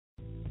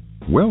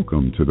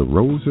Welcome to the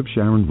Rose of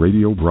Sharon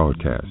radio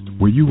broadcast,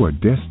 where you are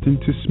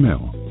destined to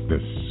smell the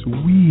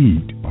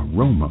sweet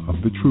aroma of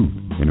the truth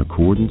in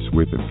accordance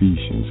with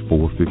Ephesians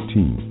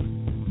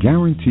 4:15,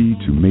 guaranteed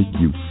to make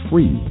you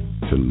free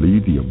to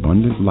lead the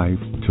abundant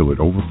life till it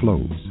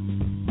overflows.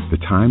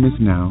 The time is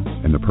now,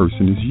 and the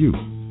person is you.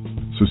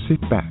 So sit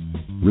back,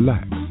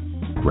 relax,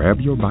 grab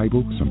your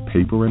Bible, some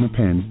paper, and a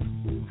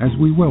pen as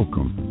we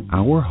welcome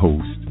our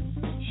host,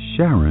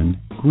 Sharon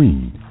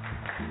Green.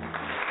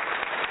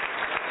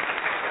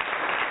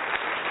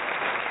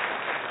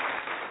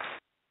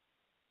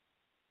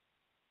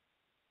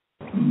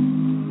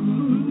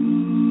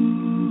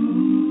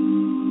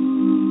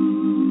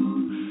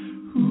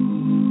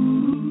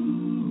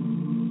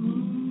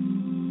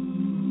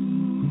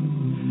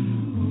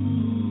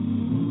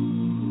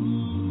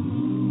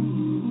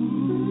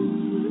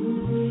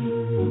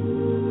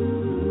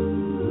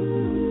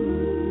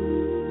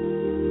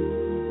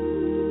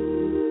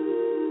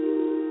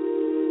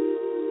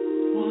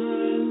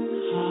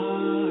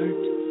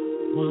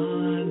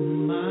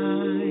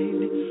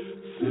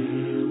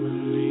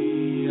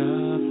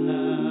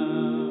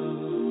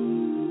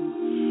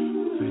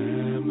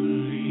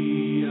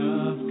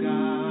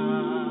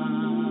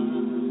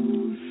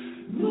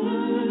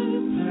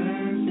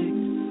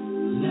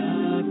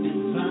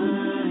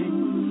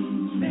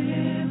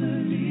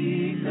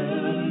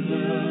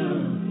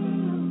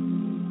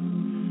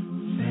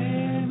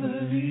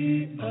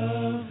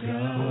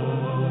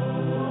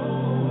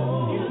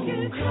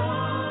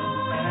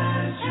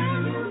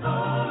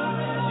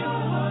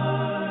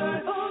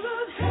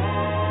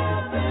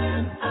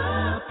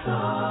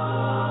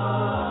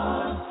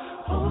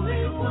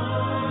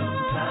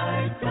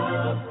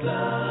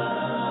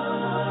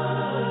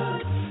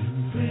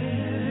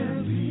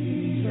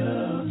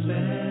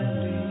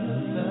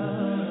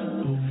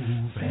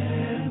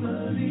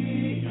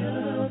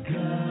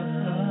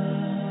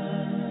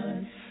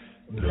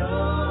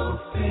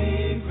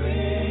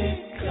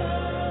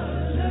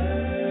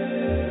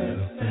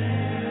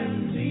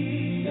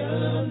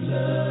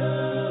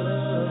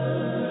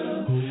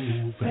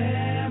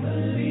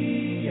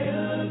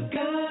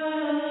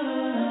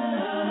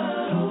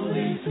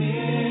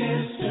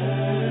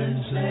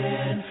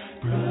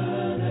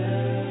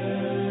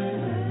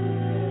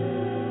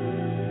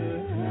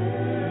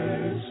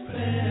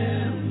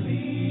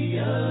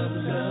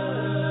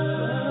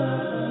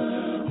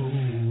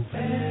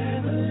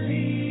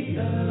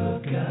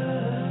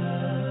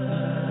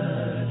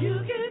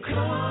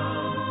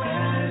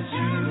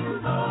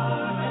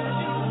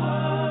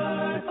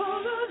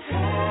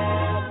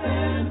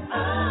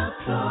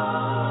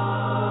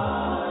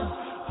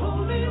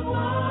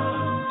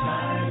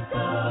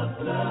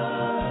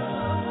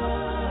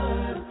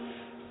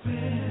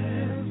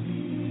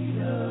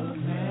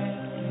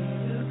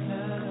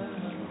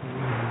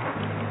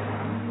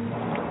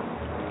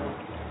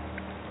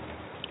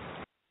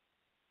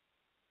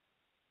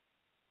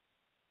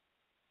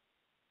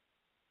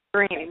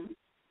 Green.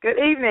 Good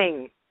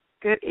evening.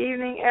 Good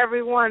evening,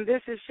 everyone.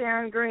 This is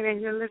Sharon Green, and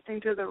you're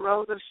listening to the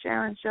Rose of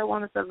Sharon show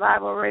on the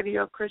Survival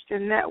Radio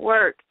Christian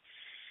Network.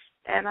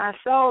 And I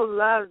so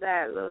love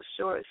that little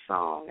short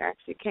song.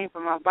 Actually, it came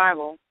from my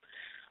Bible.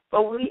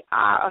 But we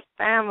are a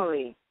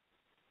family,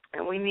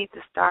 and we need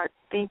to start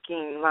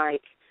thinking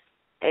like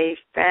a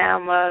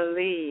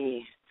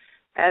family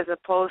as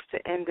opposed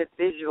to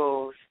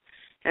individuals.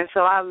 And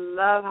so I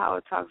love how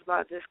it talks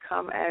about just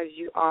come as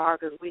you are,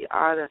 because we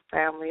are the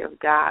family of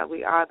God.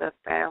 We are the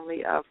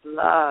family of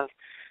love.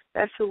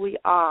 That's who we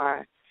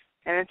are.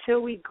 And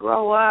until we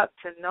grow up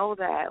to know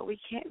that, we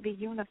can't be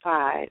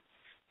unified.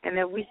 And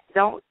if we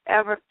don't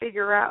ever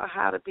figure out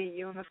how to be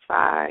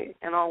unified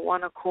and on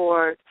one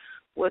accord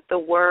with the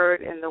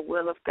word and the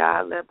will of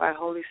God led by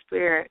Holy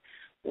Spirit,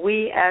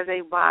 we as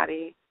a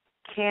body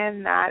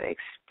cannot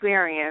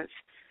experience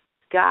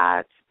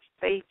God's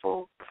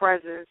faithful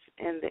presence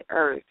in the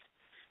earth.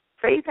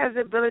 Faith has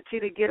the ability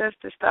to get us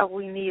the stuff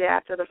we need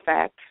after the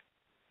fact,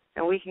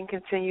 and we can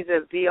continue to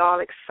be all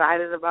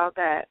excited about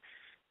that,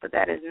 but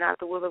that is not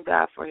the will of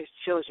God for his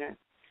children.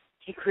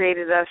 He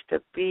created us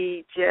to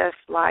be just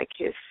like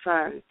his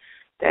son,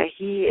 that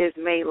he is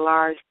made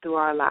large through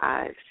our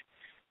lives.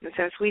 And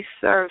since we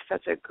serve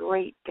such a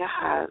great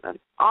God, an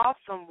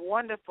awesome,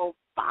 wonderful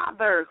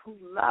Father who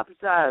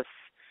loves us,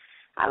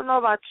 I don't know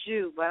about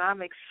you, but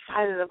I'm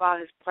excited about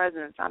his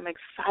presence. I'm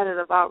excited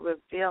about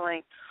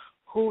revealing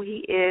who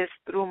he is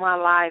through my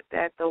life,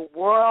 that the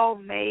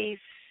world may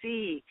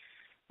see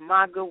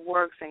my good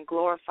works and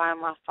glorify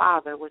my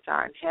Father which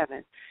art in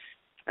heaven.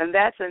 And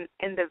that's an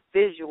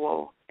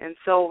individual. And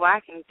so if I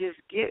can just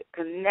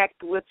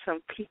connect with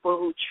some people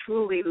who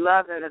truly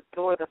love and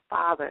adore the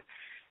Father,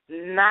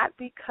 not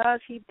because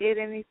he did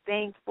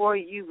anything for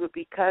you, but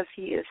because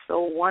he is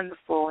so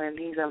wonderful and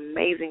he's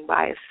amazing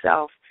by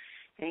himself.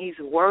 And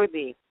he's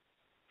worthy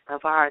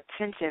of our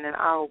attention and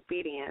our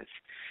obedience.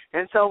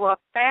 And so a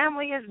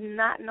family is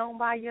not known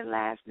by your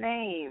last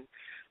name.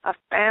 A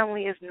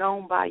family is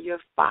known by your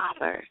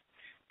father.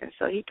 And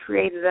so he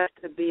created us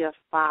to be a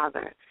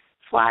father.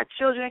 why our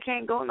children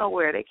can't go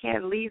nowhere. They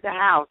can't leave the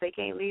house. They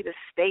can't leave the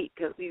state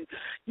because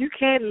you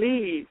can't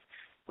leave.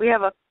 We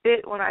have a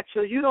fit when our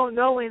children, you don't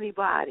know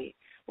anybody.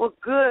 Well,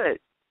 good.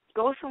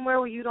 Go somewhere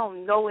where you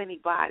don't know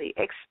anybody.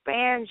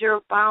 Expand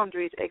your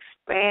boundaries.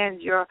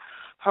 Expand your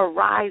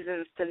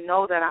horizons to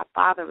know that our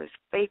Father is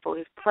faithful.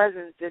 His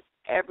presence is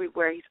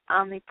everywhere. He's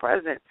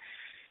omnipresent.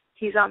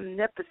 He's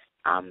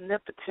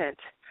omnipotent,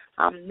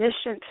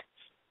 omniscient,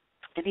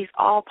 and he's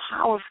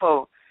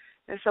all-powerful.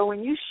 And so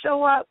when you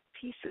show up,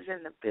 peace is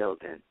in the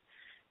building.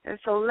 And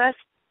so let's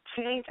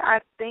change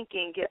our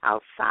thinking, get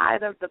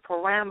outside of the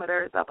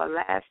parameters of a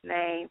last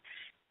name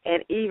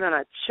and even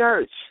a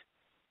church.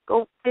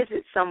 Go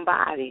visit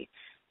somebody.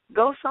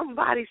 Go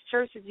somebody's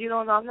church that you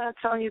don't know. I'm not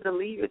telling you to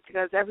leave it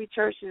because every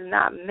church is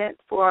not meant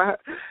for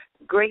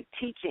great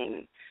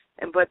teaching.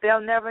 But they'll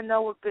never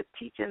know what good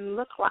teaching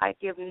looks like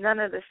if none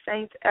of the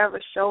saints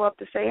ever show up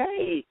to say,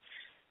 hey,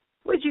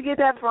 where'd you get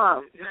that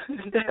from?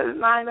 That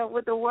line up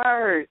with the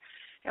word.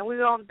 And we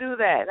don't do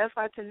that. That's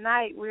why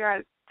tonight we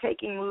are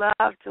taking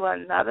love to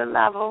another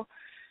level.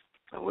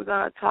 And we're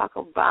going to talk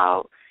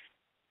about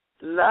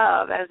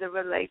love as it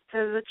relates to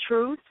the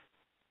truth,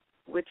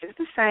 which is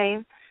the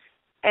same,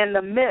 and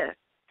the myth.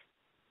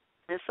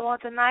 And so on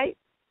tonight,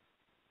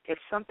 if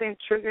something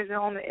triggers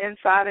on the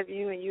inside of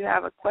you and you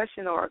have a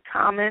question or a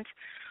comment,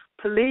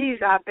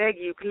 please, I beg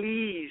you,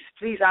 please,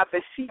 I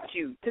beseech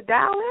you to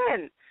dial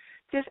in.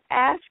 Just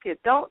ask it.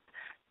 Don't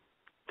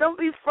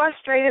be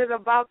frustrated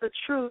about the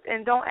truth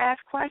and don't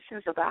ask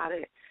questions about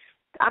it.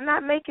 I'm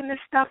not making this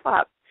stuff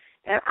up.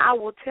 And I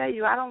will tell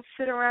you, I don't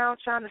sit around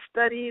trying to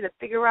study to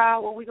figure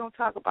out what we're going to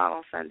talk about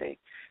on Sunday.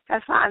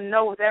 That's why I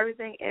know with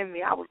everything in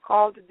me I was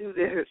called to do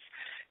this,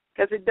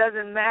 because it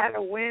doesn't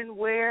matter when,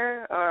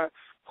 where, or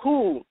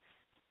who.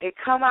 It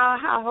come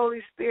out how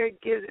Holy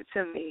Spirit gives it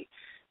to me.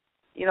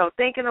 You know,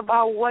 thinking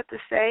about what to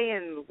say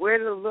and where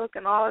to look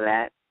and all of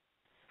that.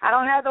 I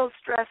don't have those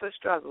stress or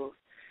struggles.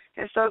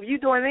 And so if you're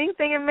doing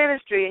anything in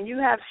ministry and you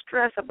have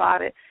stress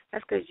about it,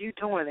 that's because you're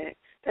doing it.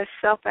 That's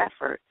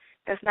self-effort.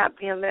 That's not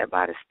being led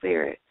by the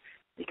Spirit.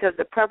 Because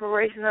the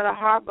preparation of the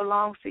heart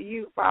belongs to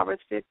you,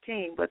 Proverbs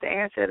 15, but the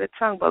answer of the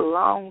tongue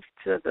belongs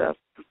to the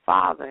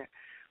Father,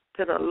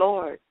 to the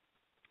Lord,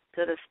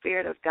 to the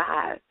Spirit of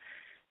God.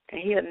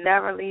 And he'll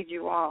never lead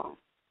you wrong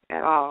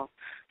at all.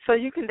 So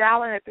you can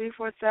dial in at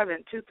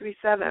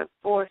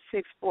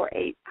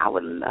 347-237-4648. I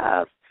would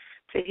love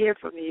to hear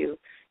from you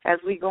as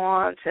we go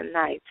on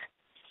tonight.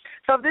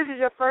 So if this is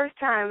your first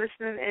time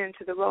listening in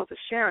to the Rose of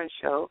Sharon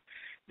show,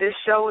 this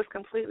show is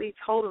completely,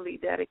 totally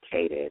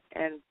dedicated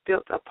and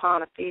built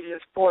upon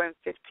Ephesians 4 and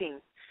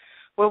 15,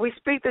 where we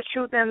speak the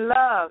truth in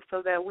love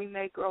so that we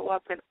may grow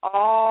up in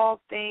all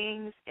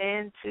things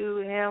into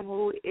him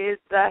who is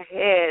the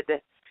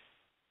head.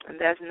 And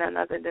that's none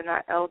other than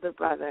our elder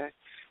brother,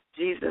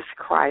 Jesus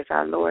Christ,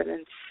 our Lord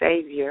and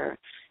Savior.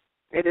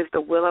 It is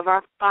the will of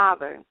our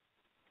Father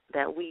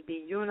that we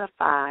be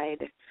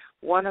unified,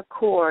 one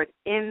accord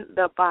in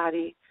the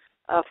body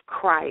of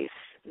Christ,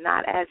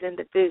 not as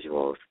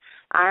individuals.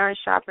 Iron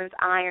sharpens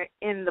iron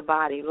in the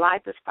body.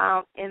 Life is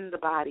found in the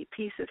body.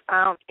 Peace is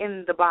found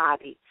in the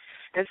body.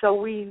 And so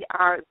we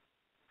are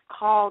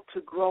called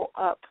to grow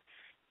up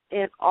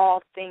in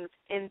all things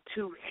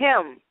into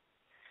him,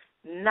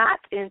 not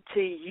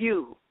into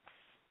you,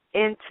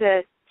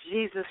 into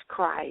Jesus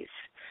Christ.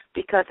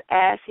 Because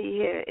as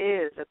he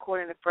is,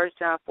 according to 1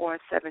 John 4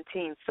 and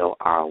 17, so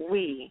are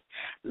we.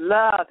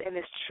 Love in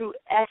its true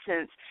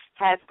essence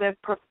has been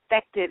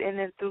perfected in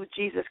and through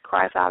Jesus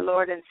Christ, our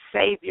Lord and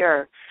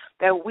Savior,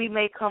 that we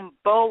may come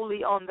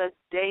boldly on the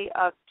day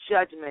of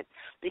judgment,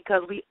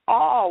 because we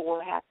all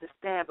will have to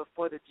stand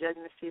before the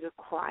judgment seat of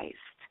Christ.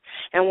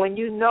 And when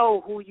you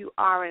know who you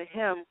are in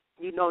him,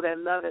 you know that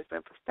love has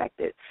been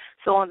perfected.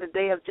 So on the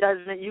day of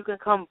judgment, you can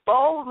come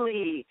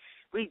boldly,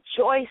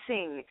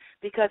 rejoicing,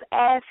 because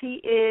as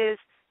he is,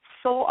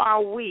 so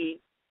are we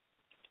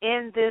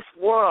in this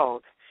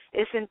world.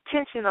 It's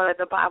intentional that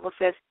the Bible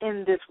says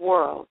in this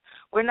world.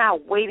 We're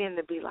not waiting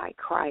to be like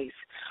Christ.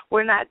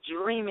 We're not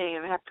dreaming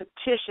and have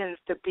petitions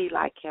to be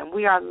like him.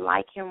 We are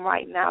like him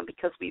right now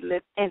because we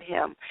live in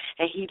him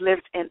and he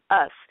lives in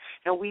us.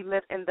 And we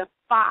live in the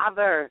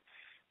Father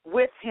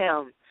with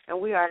him. And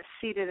we are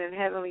seated in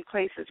heavenly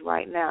places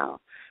right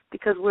now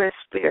because we're a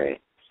spirit.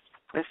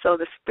 And so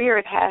the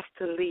Spirit has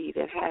to lead.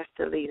 It has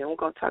to lead. And we're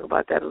going to talk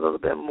about that a little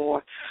bit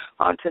more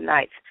on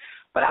tonight.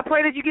 But I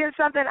pray that you get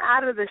something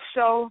out of the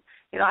show.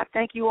 You know, I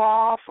thank you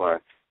all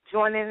for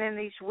joining in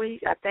each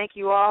week. I thank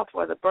you all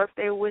for the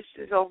birthday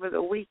wishes over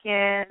the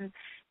weekend.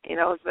 You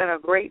know, it's been a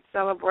great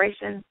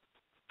celebration.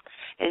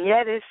 And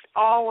yet it's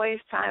always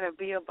trying to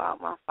be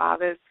about my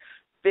Father's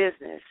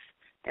business.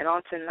 And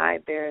on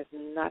tonight there is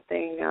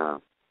nothing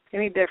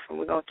any different.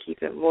 We're going to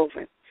keep it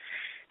moving.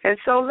 And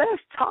so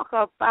let's talk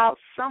about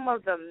some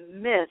of the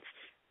myths,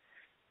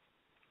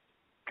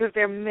 because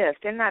they're myths.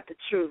 They're not the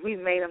truth. We've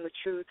made them the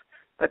truth,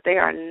 but they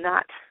are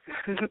not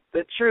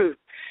the truth.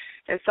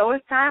 And so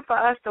it's time for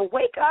us to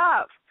wake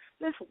up.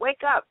 Let's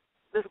wake up.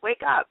 Let's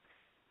wake up.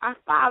 Our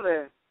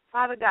Father,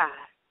 Father God,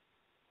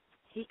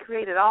 he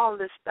created all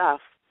this stuff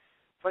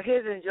for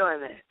his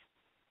enjoyment.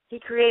 He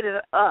created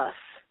us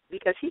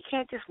because he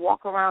can't just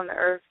walk around the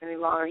earth any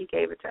longer. He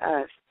gave it to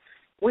us.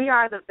 We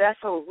are the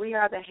vessels. We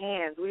are the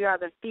hands. We are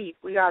the feet.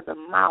 We are the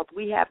mouth.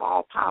 We have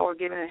all power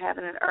given in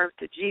heaven and earth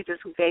to Jesus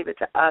who gave it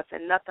to us,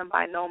 and nothing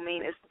by no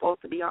means is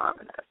supposed to be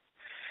harming us.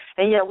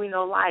 And yet we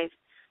know life,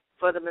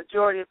 for the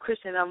majority of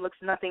Christendom, looks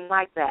nothing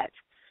like that.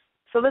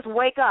 So let's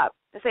wake up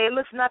and say it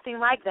looks nothing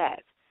like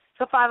that.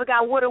 So, Father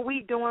God, what are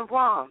we doing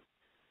wrong?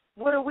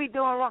 What are we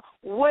doing wrong?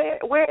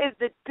 Where is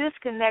the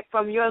disconnect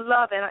from your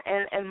love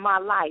and my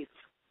life?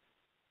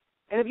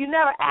 And if you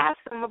never ask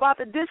him about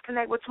the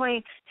disconnect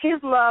between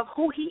his love,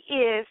 who he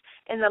is,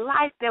 and the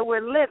life that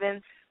we're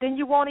living, then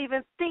you won't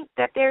even think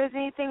that there is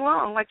anything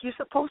wrong. Like, you're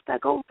supposed to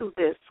go through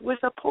this. We're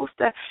supposed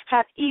to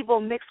have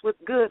evil mixed with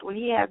good when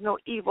he has no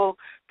evil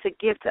to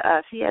give to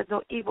us. He has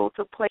no evil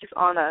to place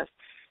on us.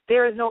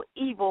 There is no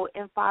evil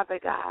in Father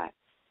God.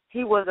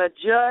 He was a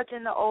judge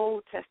in the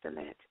Old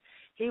Testament.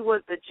 He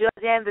was the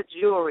judge and the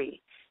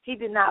jury. He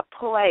did not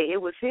play.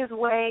 It was his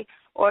way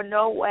or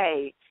no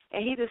way.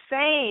 And he the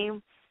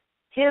same,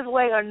 his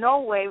way or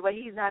no way, but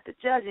he's not the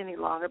judge any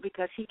longer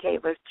because he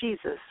gave us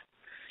Jesus.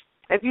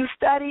 If you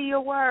study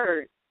your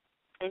word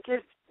and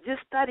just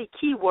study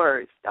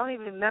keywords, don't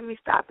even let me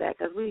stop that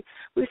because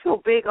we're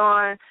so big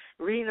on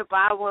reading the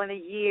Bible in a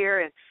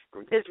year and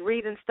just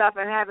reading stuff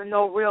and having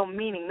no real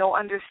meaning, no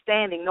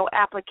understanding, no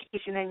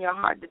application in your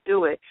heart to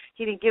do it.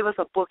 He didn't give us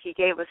a book. He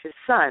gave us his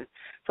son.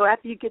 So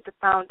after you get the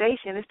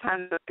foundation, it's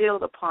time to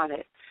build upon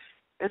it.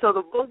 And so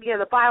the book,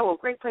 the Bible,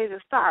 great place to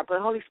start, but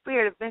the Holy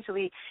Spirit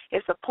eventually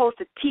is supposed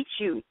to teach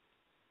you.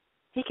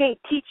 He can't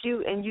teach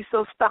you and you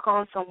so stuck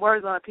on some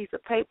words on a piece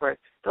of paper.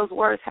 Those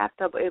words have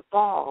to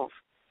evolve.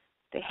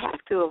 They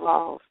have to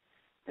evolve.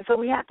 And so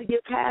we have to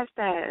get past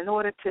that in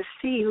order to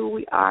see who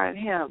we are in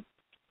him.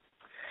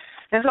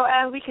 And so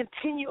as we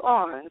continue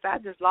on, I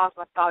just lost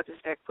my thought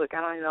just that quick.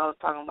 I don't even know what I was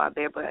talking about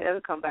there, but it'll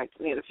come back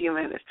to me in a few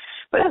minutes.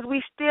 But as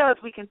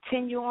we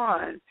continue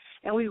on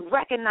and we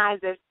recognize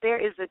that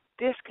there is a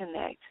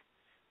disconnect,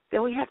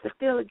 then we have to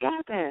fill a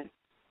gap in,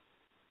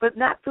 but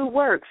not through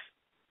works.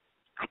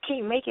 I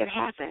can't make it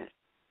happen.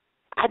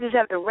 I just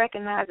have to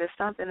recognize that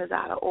something is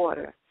out of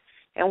order.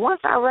 And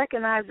once I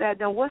recognize that,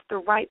 then what's the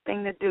right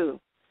thing to do?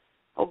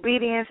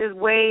 Obedience is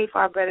way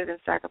far better than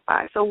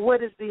sacrifice. So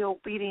what is the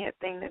obedient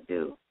thing to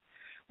do?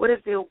 What is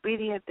the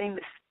obedient thing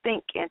to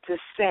think and to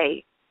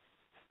say?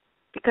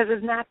 Because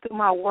it's not through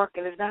my work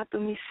and it's not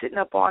through me sitting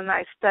up all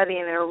night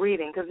studying and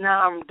reading, because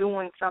now I'm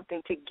doing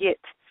something to get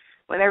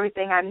when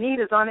everything I need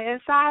is on the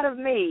inside of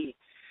me.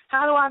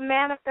 How do I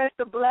manifest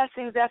the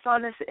blessings that's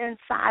on this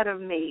inside of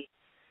me?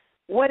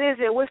 What is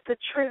it? What's the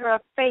trigger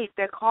of faith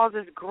that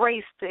causes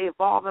grace to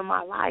evolve in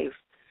my life?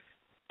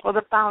 Well,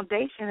 the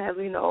foundation, as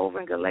we know, over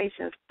in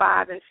Galatians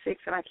 5 and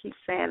 6, and I keep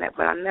saying that,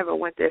 but I never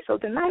went there. So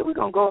tonight we're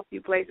going to go a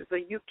few places so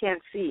you can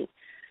see.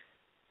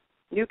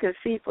 You can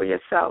see for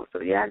yourself. So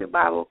if you have your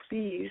Bible,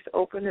 please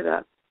open it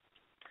up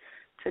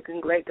to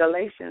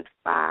Galatians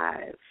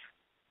 5.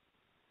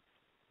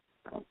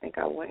 I don't think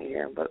I went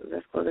here, but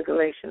let's go to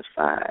Galatians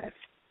 5.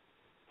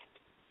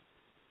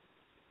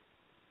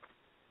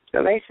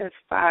 Galatians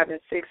 5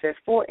 and 6 says,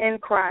 "For in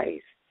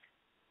Christ,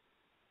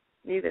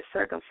 neither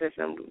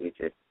circumcision,"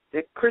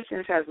 the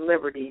Christians has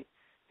liberty.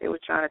 They were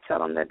trying to tell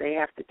them that they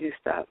have to do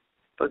stuff.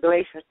 But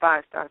Galatians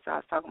 5 starts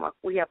out talking about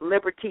we have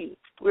liberty.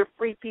 We're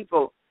free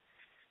people.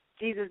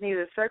 Jesus,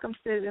 neither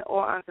circumcision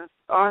or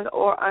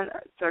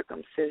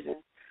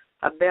uncircumcision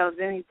avails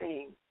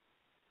anything,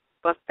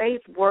 but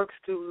faith works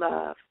through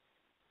love.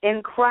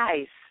 In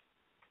Christ,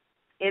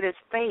 it is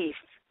faith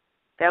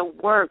that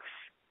works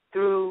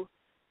through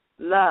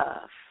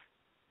love,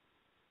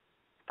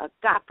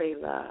 agape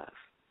love,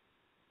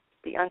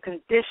 the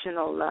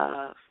unconditional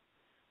love,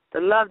 the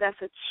love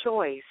that's a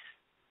choice.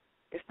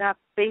 It's not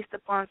based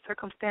upon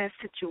circumstance,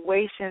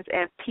 situations,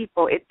 and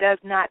people. It does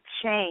not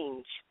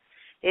change.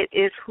 It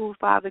is who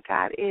Father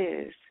God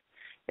is.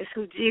 It's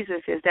who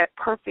Jesus is, that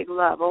perfect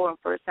love, over in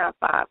 1 John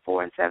 5,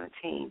 4 and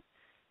 17,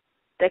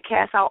 that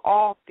casts out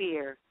all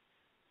fear.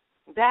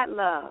 That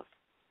love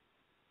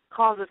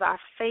causes our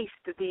faith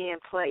to be in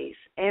place.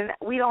 And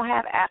we don't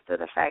have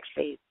after-the-fact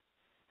faith.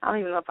 I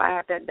don't even know if I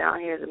have that down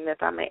here as a myth.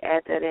 I may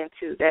add that in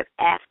too, that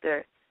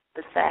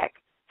after-the-fact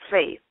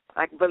faith.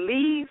 Like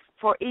believe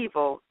for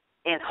evil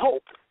and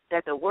hope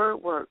that the word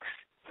works.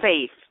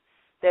 Faith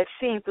that's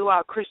seen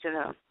throughout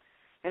Christendom.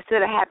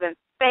 Instead of having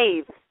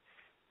faith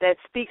that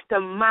speaks to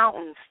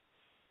mountains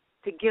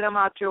to get them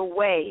out your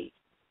way,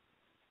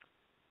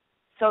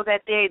 so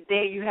that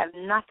there you have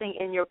nothing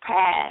in your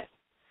path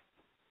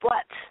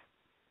but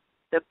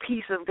the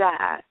peace of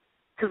God.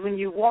 Because when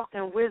you walk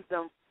in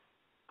wisdom,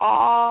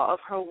 all of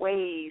her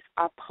ways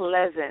are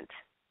pleasant.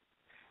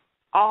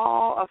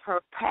 All of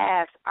her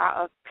paths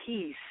are of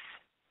peace.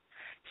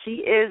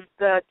 She is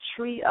the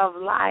tree of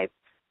life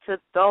to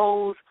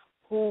those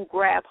who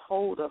grab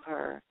hold of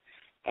her,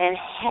 and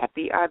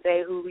happy are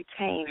they who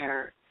retain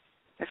her.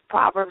 That's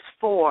Proverbs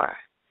 4.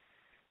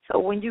 So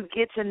when you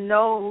get to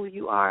know who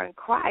you are in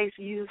Christ,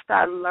 you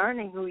start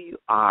learning who you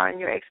are, and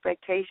your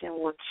expectation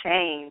will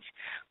change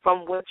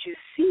from what you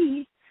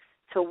see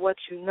to what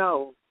you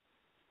know.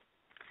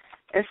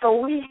 And so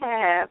we,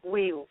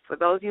 for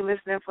those of you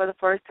listening for the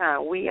first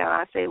time, and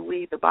I say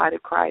we, the body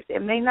of Christ,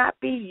 it may not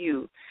be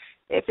you.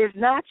 If it's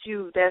not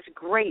you, that's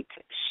great.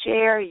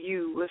 Share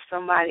you with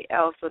somebody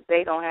else so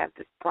they don't have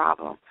this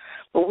problem.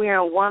 But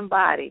we're in one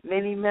body,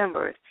 many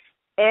members.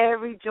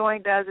 Every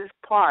joint does its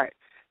part.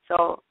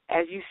 So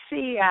as you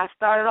see, I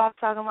started off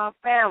talking about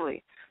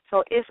family.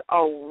 So it's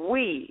a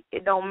we.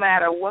 It don't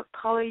matter what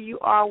color you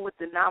are, what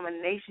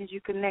denominations you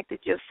connected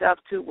yourself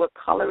to, what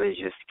color is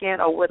your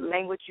skin, or what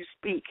language you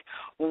speak.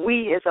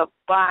 We is a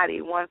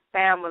body, one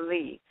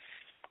family.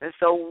 And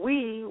so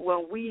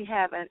when we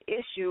have an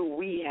issue,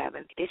 we have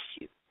an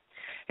issue.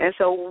 And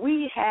so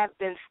we have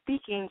been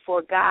speaking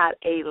for God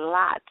a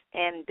lot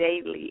and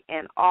daily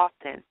and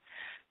often.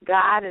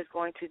 God is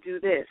going to do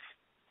this.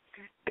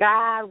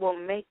 God will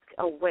make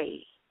a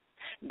way.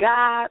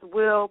 God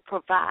will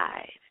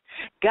provide.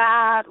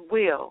 God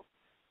will.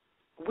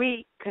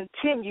 We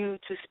continue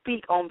to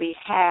speak on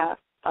behalf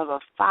of a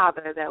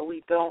Father that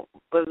we don't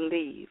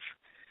believe.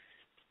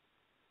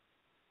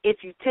 If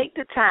you take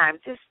the time,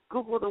 just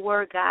Google the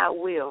word God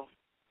will.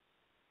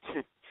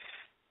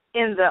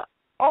 In the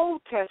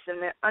Old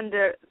Testament,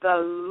 under the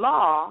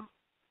law,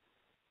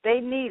 they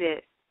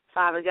needed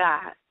Father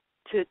God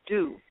to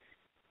do.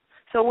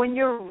 So when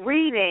you're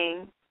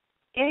reading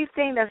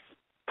anything that's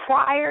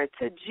prior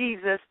to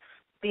Jesus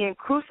being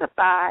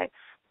crucified,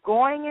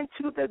 going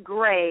into the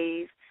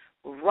grave,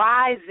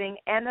 rising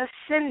and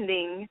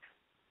ascending,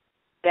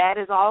 that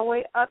is all the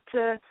way up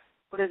to,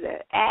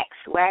 Acts?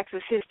 Well, Acts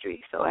is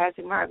history. So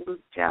Matthew, Mark, Luke,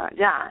 John.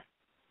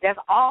 That's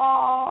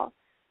all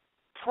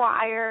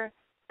prior,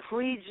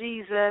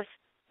 pre-Jesus,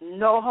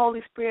 no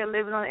Holy Spirit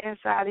living on the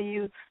inside of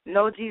you,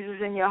 no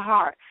Jesus in your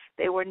heart.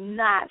 They were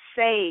not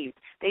saved.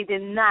 They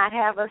did not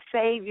have a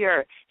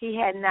Savior. He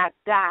had not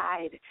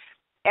died.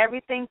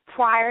 Everything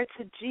prior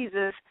to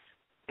Jesus,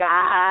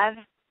 God,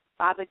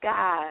 Father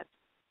God,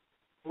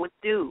 would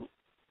do.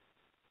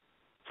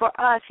 For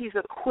us, He's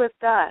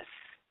equipped us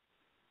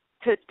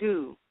to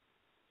do.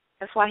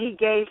 That's why He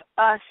gave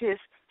us His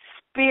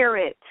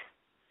Spirit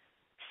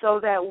so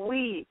that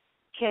we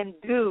can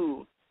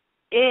do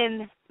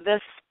in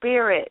the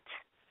Spirit.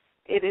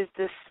 It is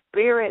the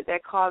Spirit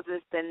that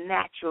causes the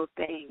natural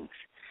things.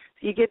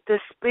 If you get the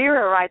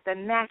Spirit right, the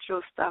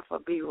natural stuff will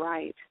be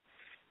right.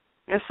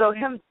 And so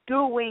Him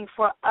doing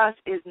for us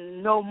is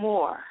no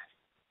more.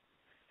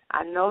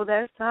 I know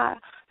that's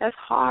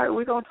hard.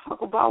 We're going to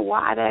talk about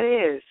why that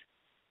is.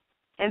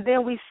 And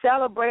then we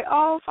celebrate,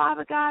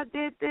 Father God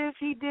did this,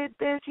 He did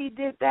this, He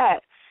did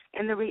that.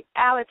 And the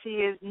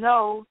reality is,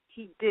 no,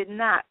 He did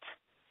not.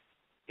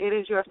 It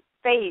is your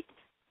faith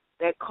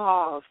that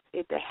caused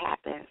it to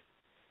happen.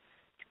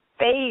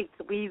 Faith,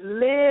 we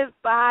live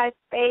by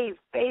faith.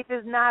 Faith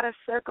is not a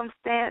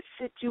circumstance,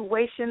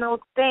 situational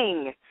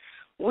thing.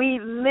 We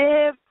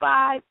live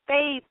by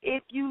faith.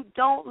 If you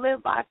don't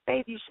live by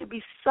faith, you should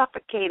be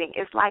suffocating.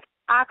 It's like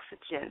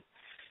oxygen.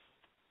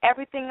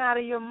 Everything out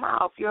of your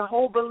mouth, your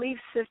whole belief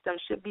system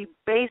should be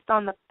based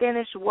on the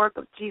finished work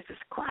of Jesus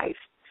Christ.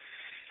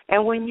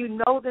 And when you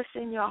know this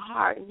in your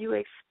heart and you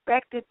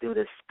expect it through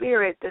the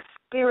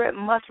Spirit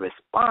must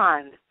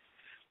respond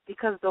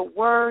because the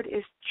word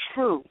is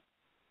true.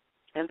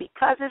 And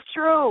because it's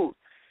true,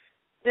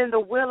 then the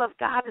will of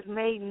God is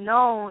made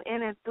known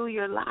in and through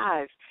your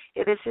lives.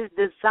 It is His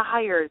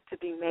desire to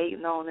be made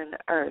known in the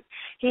earth.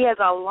 He has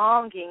a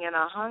longing and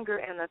a hunger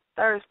and a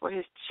thirst for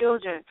His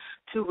children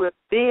to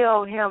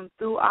reveal Him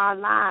through our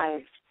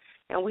lives.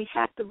 And we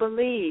have to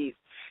believe.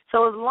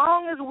 So as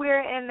long as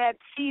we're in that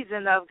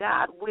season of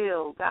God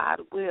will, God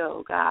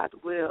will, God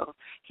will,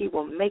 He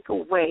will make a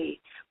way.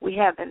 We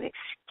have an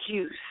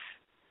excuse.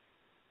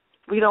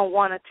 We don't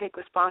want to take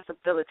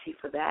responsibility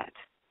for that.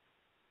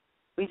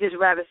 We just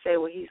rather say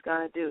what He's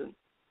going to do.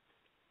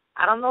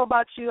 I don't know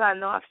about you. I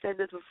know I've said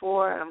this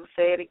before, and I'm going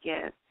to say it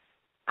again.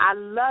 I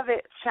love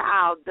it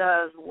child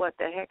does what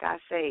the heck I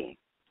say.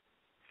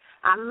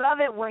 I love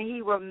it when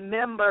he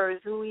remembers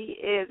who he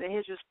is and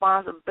his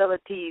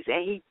responsibilities,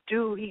 and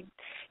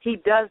he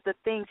does the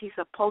things he's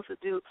supposed to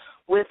do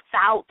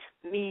without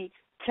me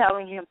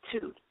telling him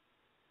to.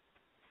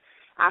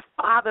 Our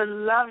Father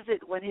loves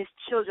it when His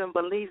children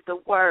believe the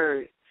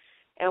word,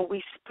 and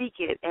we speak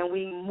it, and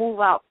we move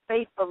out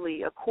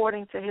faithfully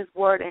according to His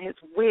word and His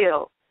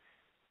will,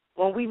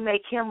 when we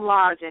make Him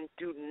large and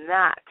do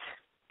not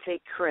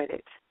take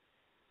credit.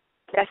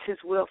 That's His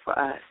will for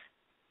us.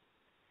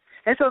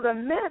 And so the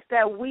myth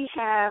that we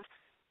have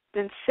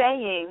been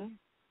saying,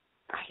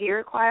 I hear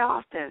it quite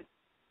often,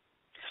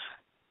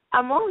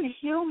 I'm only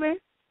human.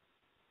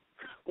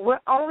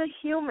 We're only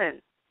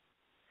human.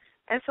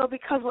 And so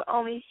because we're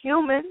only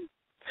human,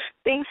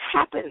 things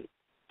happen.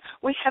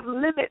 We have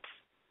limits.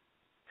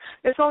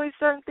 There's only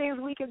certain things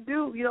we can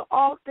do.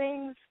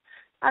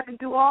 I can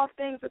do all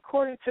things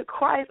according to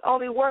Christ,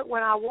 only work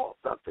when I want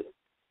something.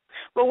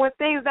 But when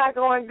things not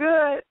going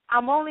good,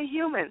 I'm only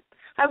human.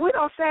 Like, we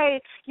don't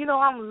say,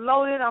 I'm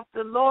loaded.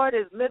 The Lord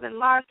is living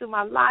large through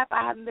my life.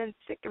 I haven't been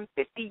sick in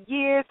 50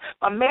 years.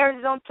 My marriage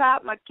is on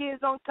top. My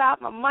kids on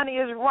top. My money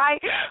is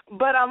right,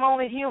 but I'm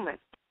only human.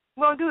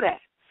 We don't do that.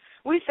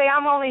 We say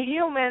I'm only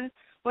human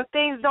when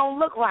things don't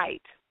look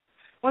right,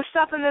 when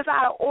something is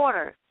out of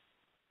order.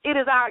 It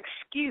is our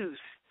excuse.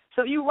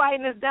 So if you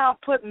writing this down,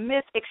 put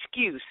myth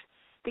excuse,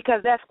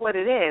 because that's what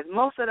it is.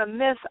 Most of the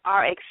myths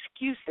are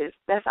excuses.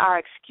 That's our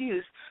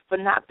excuse for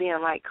not being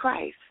like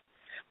Christ.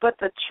 But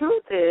the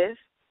truth is,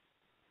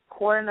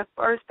 according to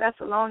 1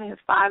 Thessalonians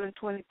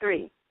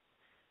 5:23,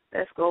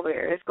 let's go over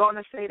here. It's going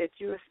to say that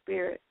you're a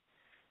spirit.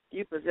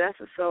 You possess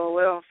a soul.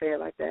 We don't say it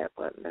like that,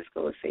 but let's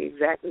go and say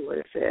exactly what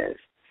it says.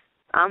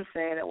 I'm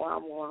saying it while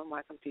I'm on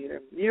my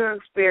computer. You're a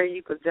spirit.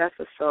 You possess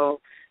a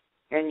soul,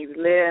 and you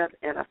live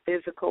in a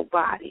physical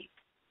body.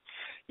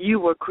 You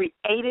were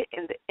created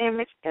in the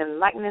image and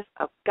likeness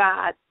of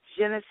God.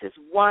 Genesis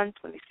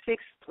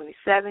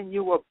 1:26-27.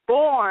 You were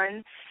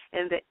born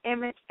in the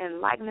image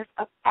and likeness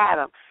of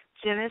Adam.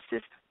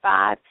 Genesis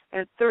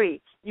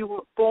 5:3. You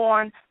were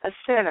born a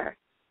sinner.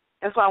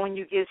 That's why when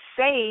you get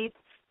saved,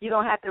 you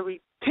don't have to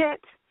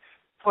repent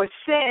for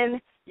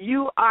sin.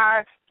 You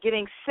are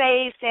getting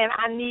saved saying,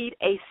 I need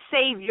a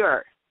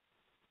Savior.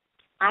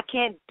 I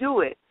can't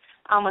do it.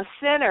 I'm a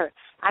sinner.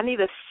 I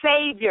need a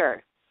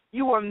Savior.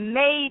 You were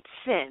made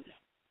sin.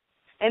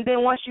 And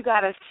then once you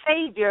got a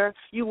Savior,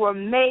 you were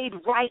made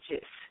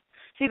righteous.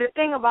 See, the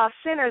thing about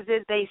sinners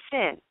is they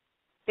sin.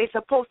 They're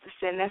supposed to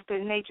sin. That's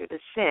their nature, to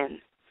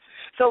sin.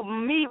 So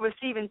me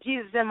receiving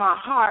Jesus in my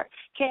heart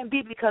can't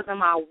be because of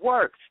my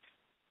works.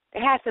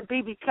 It has to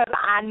be because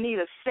I need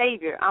a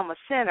Savior. I'm a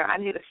sinner. I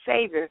need a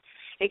Savior.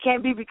 It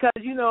can't be because,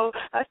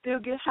 I still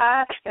get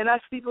high and I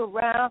sleep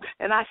around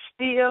and I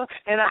steal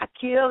and I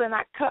kill and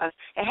I cuss.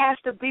 It has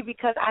to be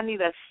because I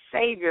need a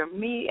Savior.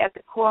 Me, at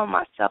the core of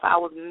myself, I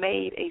was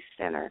made a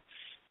sinner.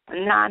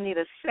 And now I need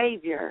a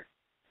Savior.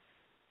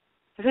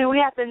 See, we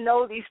have to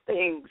know these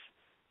things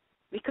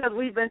because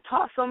we've been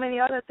taught so many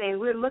other things.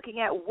 We're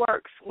looking at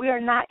works. We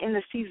are not in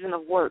the season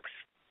of works.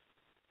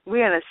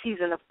 We're in a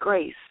season of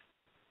grace.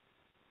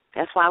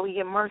 That's why we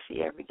get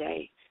mercy every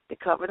day, to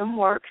cover them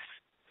works.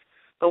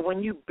 But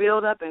when you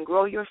build up and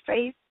grow your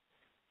faith,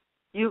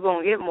 you're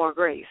going to get more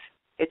grace.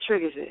 It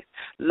triggers it.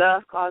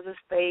 Love causes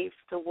faith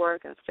to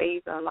work, and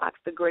faith unlocks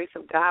the grace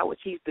of God, which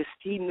he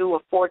knew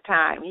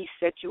aforetime. He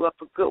set you up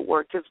for good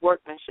work, his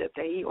workmanship,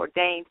 that he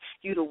ordained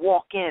you to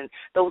walk in.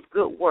 Those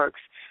good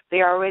works,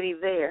 they're already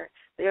there.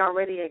 They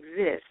already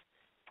exist.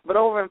 But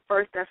over in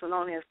 1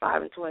 Thessalonians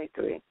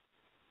 5:23,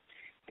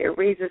 it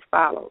reads as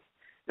follows.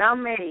 Now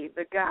may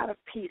the God of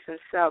peace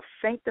himself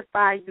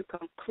sanctify you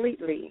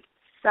completely,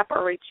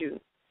 separate you,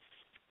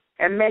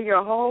 and may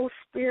your whole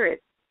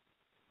spirit,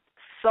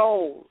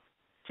 soul,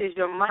 which is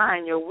your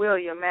mind, your will,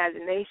 your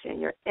imagination,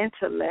 your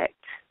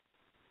intellect,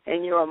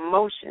 and your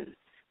emotions,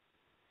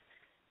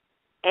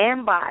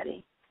 and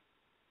body,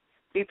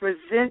 be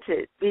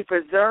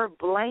preserved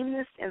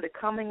blameless in the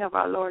coming of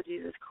our Lord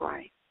Jesus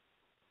Christ.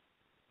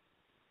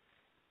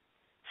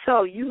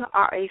 So you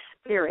are a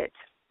spirit.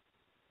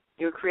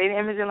 You were created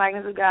in the image and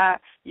likeness of God.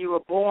 You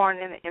were born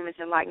in the image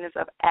and likeness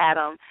of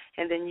Adam,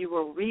 and then you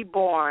were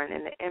reborn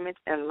in the image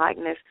and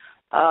likeness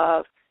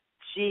of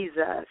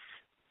Jesus.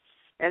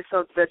 And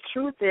so the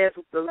truth is,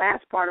 the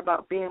last part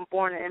about being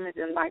born in the image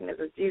and likeness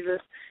of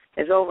Jesus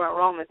is over in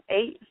Romans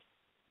 8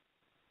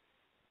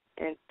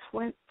 and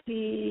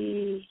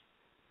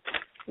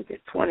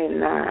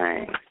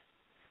 29.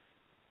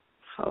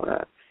 Hold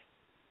up.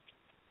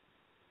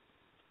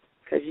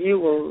 Because you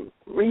were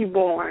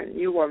reborn,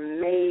 you were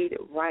made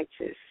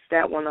righteous.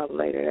 That one up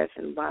later, that's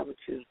in the Bible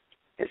too.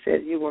 It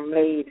says you were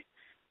made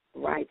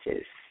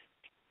righteous.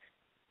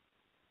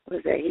 What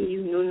is that? He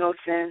who knew no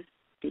sin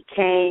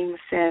became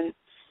sin.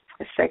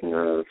 In 2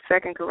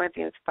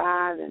 Corinthians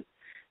 5, and I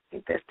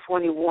think that's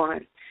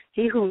 21.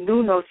 He who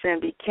knew no sin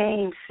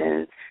became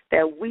sin,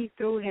 that we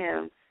through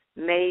him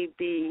may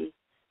be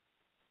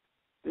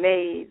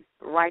made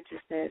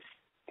righteousness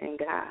in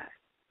God.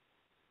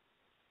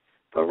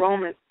 For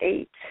Romans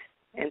 8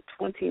 and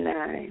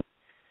 29,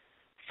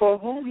 for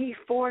whom he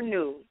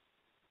foreknew,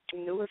 he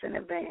knew us in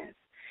advance,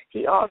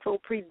 he also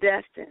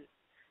predestined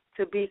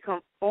to be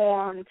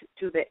conformed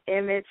to the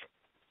image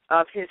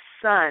of his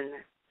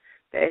Son,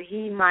 that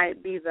he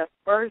might be the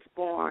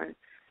firstborn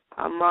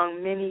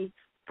among many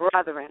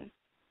brethren.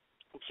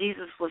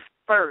 Jesus was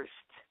first.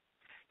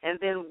 And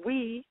then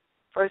we,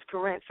 2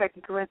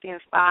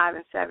 Corinthians 5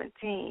 and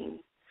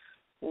 17,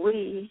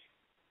 we,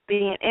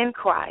 being in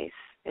Christ,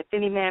 if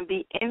any man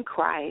be in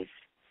Christ,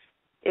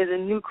 is a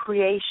new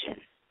creation.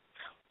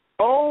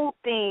 Old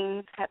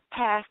things have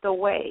passed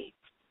away.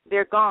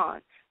 They're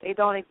gone. They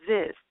don't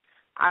exist.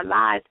 Our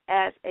lives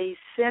as a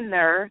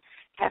sinner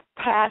have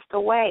passed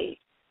away.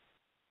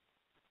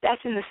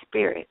 That's in the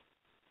spirit.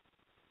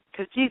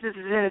 Because Jesus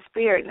is in the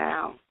spirit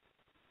now.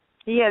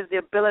 He has the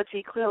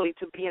ability clearly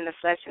to be in the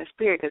flesh and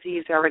spirit because he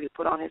has already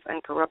put on his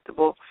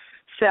incorruptible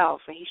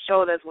self, and he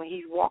showed us when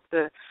he walked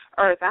the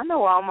earth. I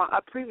know on my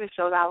previous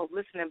shows I was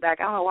listening back.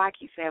 I don't know why I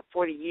keep saying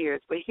 40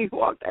 years, but he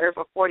walked the earth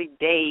for 40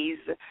 days,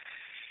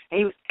 and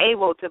he was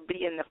able to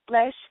be in the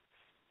flesh,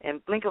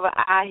 and blink of an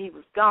eye, he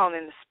was gone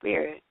in the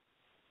spirit.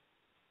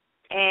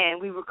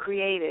 And we were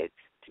created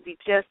to be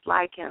just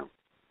like him.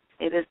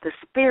 It is the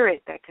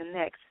spirit that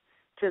connects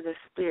to the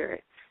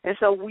spirit. And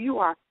so you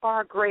are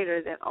far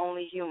greater than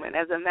only human.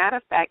 As a matter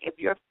of fact, if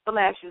your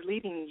flesh is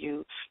leading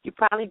you, you're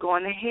probably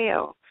going to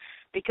hell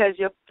because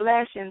your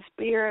flesh and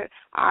spirit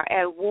are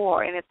at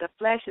war. And if the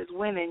flesh is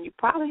winning, you're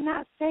probably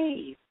not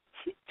saved.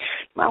 You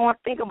might want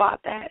to think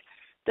about that.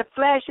 The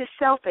flesh is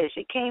selfish.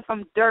 It came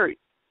from dirt.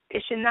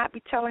 It should not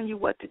be telling you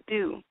what to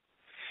do.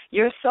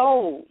 Your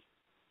soul,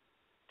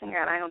 I ain't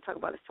going to talk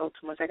about the soul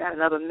too much. I got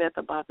another myth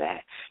about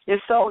that. Your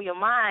soul, your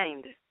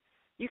mind.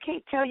 You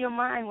can't tell your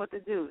mind what to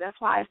do. That's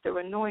why it's the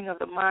renewing of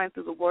the mind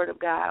through the Word of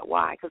God.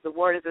 Why? Because the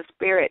Word is a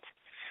spirit.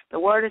 The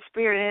Word is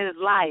spirit and it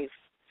is life.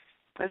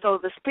 And so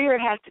the spirit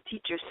has to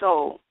teach your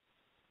soul.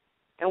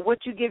 And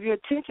what you give your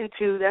attention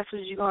to, that's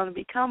what you're going to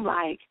become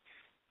like.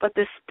 But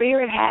the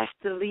spirit has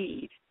to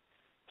lead.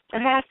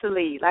 It has to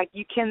lead. Like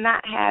you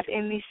cannot have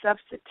any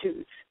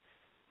substitutes.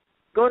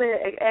 Go to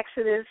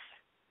Exodus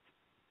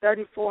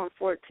 34 and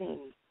 14.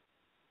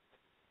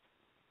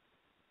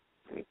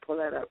 Let me pull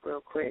that up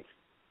real quick.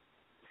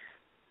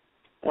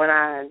 When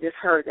I just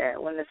heard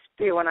that, when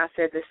I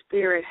said the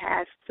spirit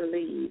has to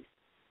lead,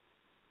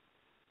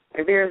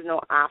 there is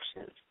no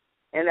options.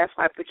 And that's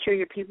why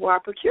peculiar people are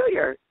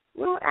peculiar.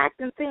 We don't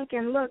act and think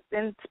and look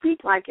and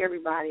speak like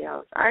everybody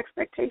else. Our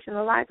expectation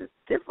of life is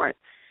different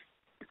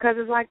because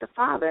it's like the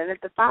Father. And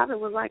if the Father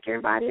was like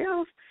everybody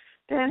else,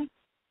 then,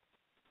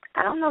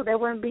 I don't know, there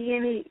wouldn't be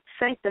any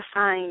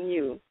sanctifying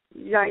you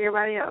like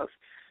everybody else.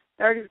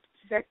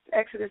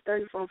 Exodus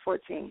 34 and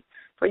 14.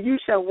 For you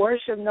shall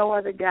worship no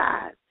other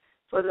God.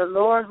 For the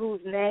Lord whose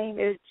name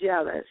is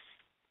jealous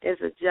is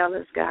a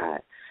jealous God.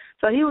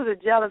 So he was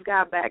a jealous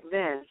God back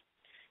then,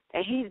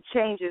 and he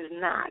changes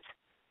not.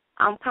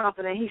 I'm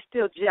confident he's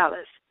still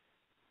jealous.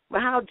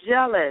 But how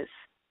jealous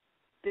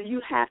do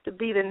you have to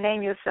be to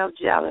name yourself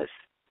jealous?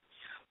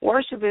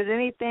 Worship is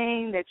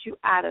anything that you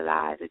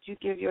idolize, that you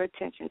give your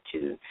attention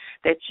to,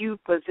 that you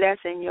possess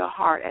in your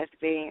heart as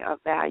being of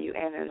value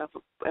and of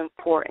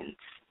importance.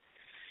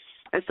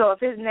 And so if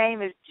his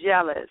name is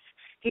jealous,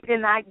 he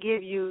did not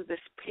give you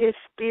his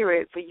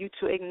spirit for you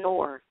to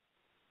ignore.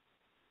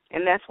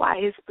 And that's why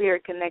his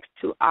spirit connects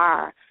to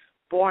our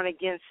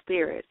born-again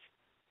spirits.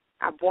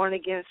 Our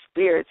born-again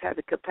spirits have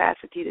the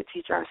capacity to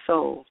teach our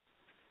soul.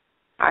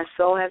 Our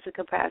soul has the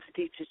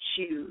capacity to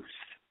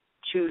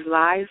choose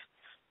life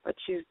or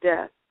choose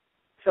death.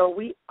 So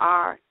we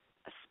are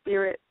a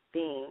spirit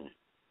being,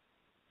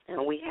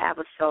 and we have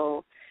a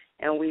soul,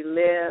 and we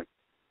live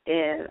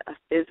in a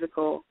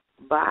physical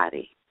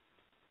body.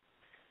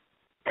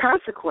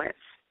 Consequence.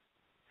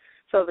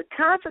 So the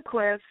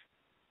consequence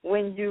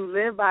when you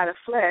live by the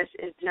flesh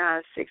is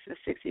John 6 and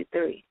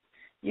 63.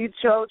 You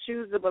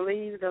choose to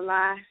believe the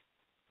lie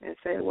and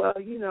say, well,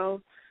 you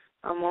know,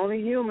 I'm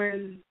only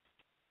human.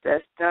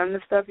 That's done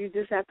the stuff you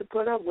just have to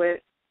put up with.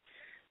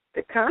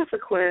 The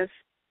consequence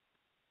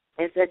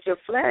is that your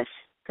flesh,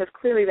 because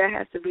clearly that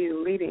has to be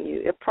leading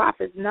you, it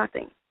profits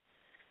nothing.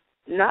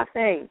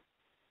 Nothing.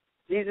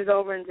 Jesus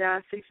over in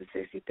John 6 and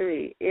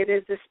 63. It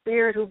is the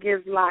spirit who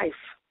gives life.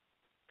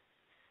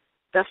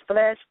 The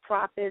flesh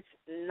profits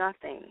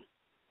nothing.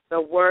 The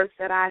words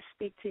that I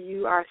speak to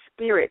you are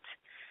spirit,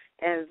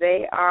 and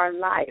they are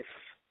life.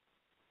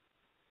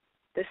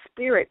 The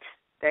spirit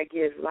that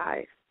gives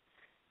life.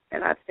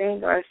 And I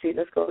think,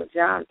 let's go to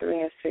John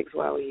 3 and 6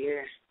 while we're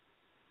here.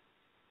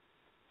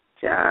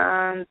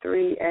 John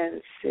 3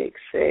 and 6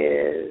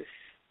 says,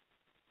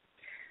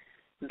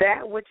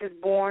 that which is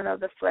born of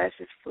the flesh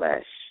is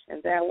flesh,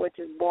 and that which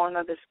is born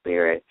of the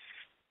spirit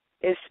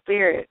is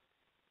spirit.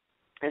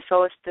 And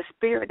so it's the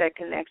spirit that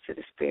connects to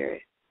the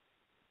spirit,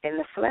 and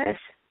the flesh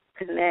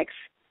connects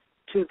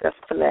to the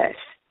flesh.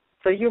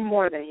 So you're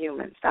more than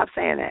human. Stop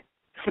saying that.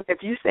 If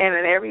you're saying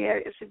in every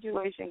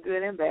situation,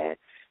 good and bad,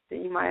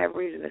 then you might have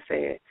reason to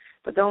say it.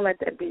 But don't let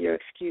that be your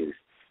excuse.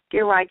 Get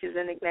righteous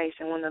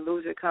indignation when the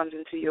loser comes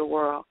into your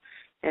world,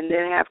 and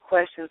then have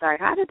questions like,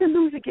 how did the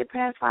loser get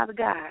past Father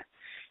God?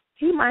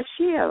 He my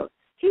shield.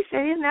 He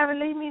said he'll never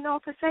leave me nor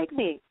forsake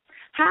me.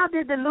 How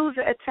did the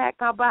loser attack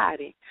my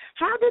body?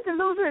 How did the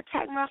loser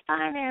attack my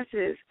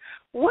finances?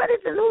 What is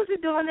the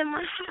loser doing in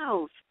my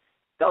house?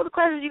 Those are the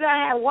questions you got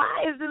to have.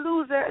 Why is the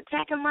loser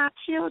attacking my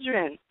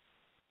children?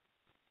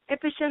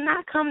 If it should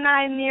not come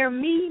nigh near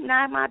me,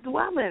 nigh my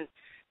dwelling,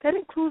 that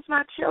includes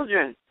my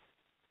children.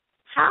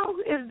 How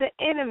is the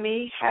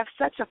enemy have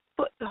such a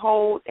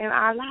foothold in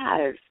our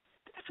lives?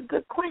 That's a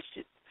good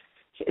question.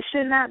 It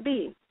should not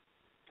be.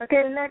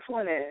 Okay, the next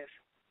one is,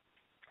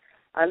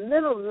 a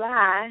little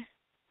lie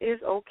is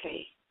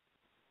okay.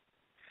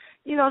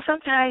 You know,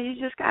 sometimes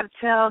you just got to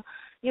tell,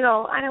 you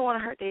know, I didn't want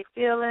to hurt their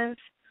feelings,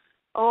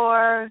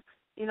 or,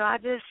 you know,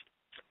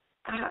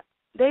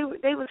 they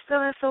was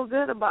feeling so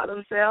good about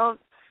themselves.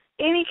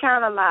 Any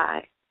kind of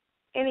lie.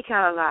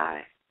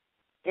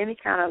 Any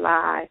kind of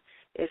lie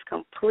is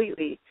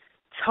completely,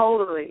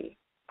 totally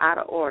out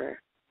of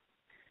order.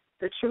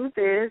 The truth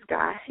is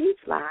God hates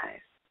lies.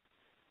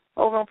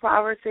 Over in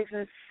Proverbs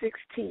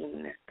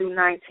 6:16 through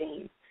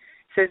 19, it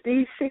says,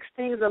 these 6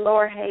 things the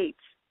Lord hates.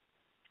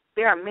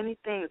 There are many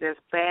things that's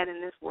bad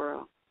in this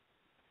world.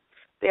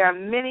 There are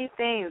many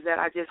things that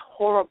are just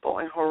horrible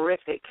and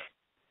horrific.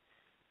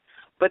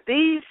 But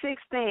these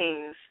 6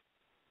 things,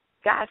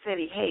 God said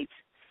he hates.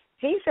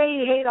 He said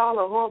he hates all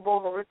the horrible,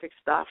 horrific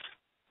stuff.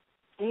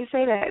 And you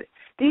say that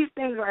these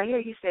things right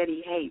here, he said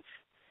he hates.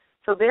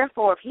 So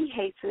therefore, if he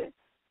hates it,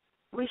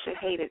 we should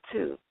hate it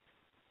too.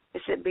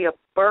 It should be a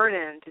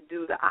burden to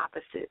do the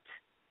opposite.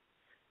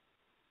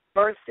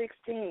 Verse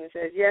 16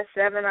 says, yes,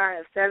 7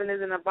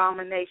 is an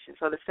abomination.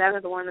 So the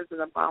 7th one is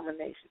an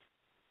abomination.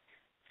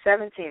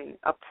 17,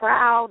 a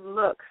proud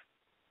look,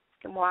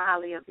 thinking more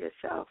highly of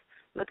yourself,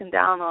 looking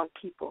down on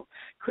people,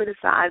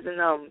 criticizing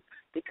them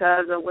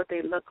because of what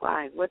they look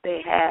like, what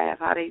they have,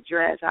 how they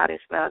dress, how they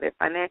smell, their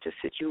financial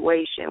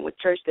situation, what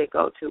church they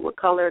go to, what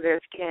color their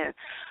skin.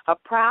 A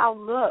proud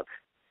look.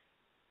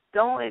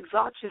 Don't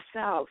exalt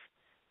yourself.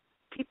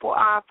 People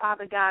are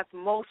Father God's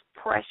most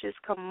precious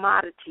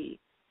commodity.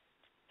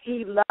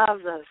 He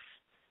loves us.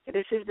 It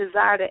is his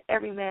desire that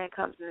every man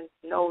comes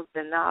into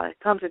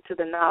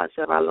the knowledge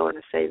of our Lord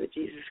and Savior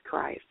Jesus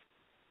Christ.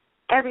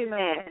 Every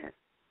man.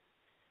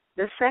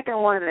 The second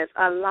one is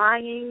a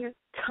lying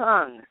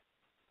tongue.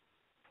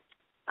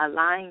 A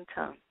lying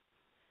tongue.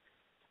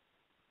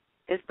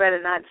 It's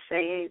better not to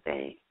say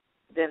anything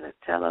than to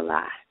tell a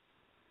lie.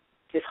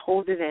 Just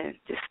hold it in.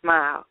 Just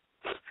smile.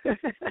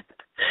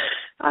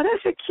 Oh,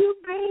 that's a cute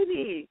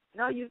baby.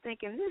 No, you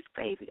thinking this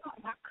baby. Oh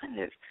my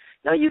goodness.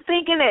 No, you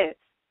thinking it.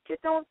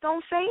 Just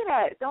don't say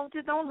that. Don't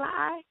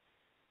lie.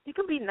 You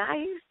can be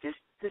nice.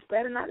 Just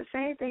better not to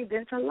say anything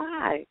than to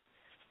lie.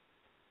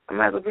 I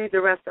might as well read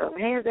the rest of them.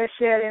 Hands that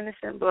shed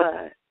innocent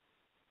blood.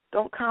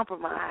 Don't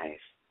compromise.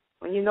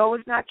 When you know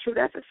it's not true,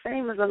 that's the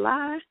same as a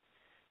lie.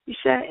 You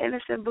shed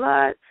innocent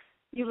blood.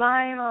 You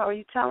lying or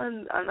you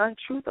telling an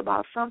untruth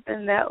about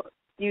something that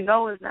you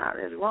know is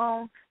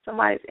wrong.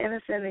 Somebody's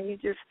innocent and you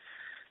just,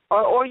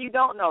 or you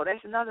don't know.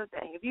 That's another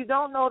thing. If you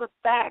don't know the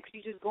facts,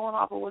 you're just going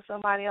off of what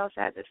somebody else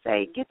had to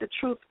say. Get the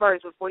truth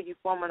first before you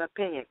form an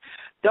opinion.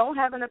 Don't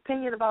have an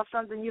opinion about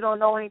something you don't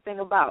know anything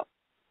about.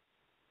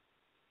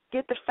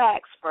 Get the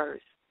facts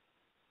first.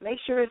 Make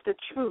sure it's the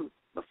truth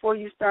before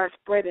you start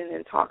spreading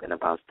and talking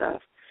about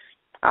stuff.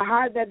 A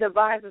heart that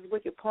devises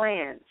wicked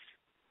plans.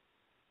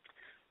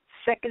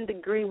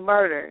 Second-degree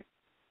murder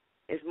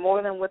is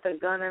more than with a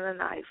gun and a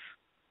knife.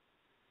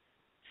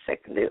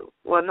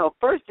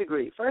 First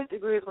degree. First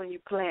degree is when you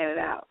plan it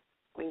out.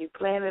 When you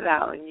plan it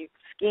out and you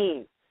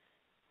scheme.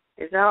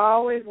 It's not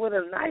always with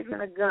a knife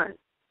and a gun.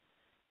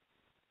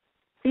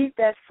 Feet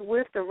that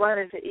swift to run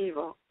into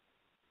evil.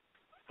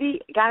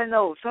 Feet, got to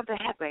know something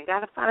happened.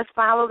 Got to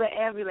follow the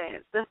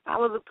ambulance. Let's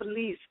follow the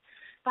police.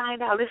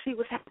 Find out. Let's see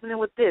what's happening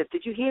with this.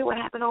 Did you hear what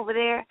happened over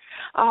there?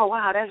 Oh,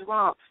 wow, that's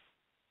wrong.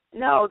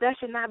 No, that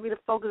should not be the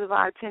focus of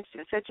our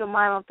attention. Set your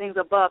mind on things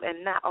above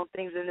and not on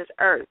things in this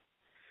earth.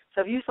 So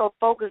if you're so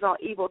focused on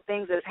evil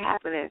things that's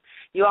happening,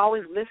 you're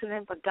always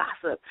listening for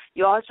gossip.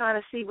 You're always trying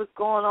to see what's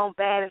going on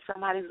bad in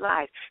somebody's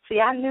life. See,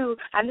 I knew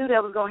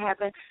that was going to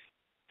happen.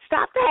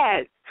 Stop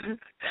that.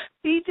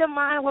 Feed your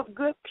mind with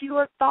good,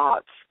 pure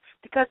thoughts,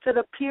 because to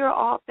the pure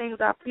all things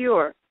are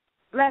pure.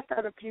 Blessed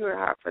are the pure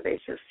heart, for they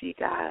shall see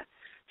God.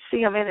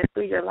 See him in and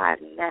through your life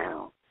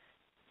now.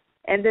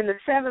 And then the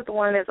 7th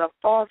one is a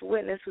false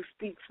witness who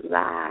speaks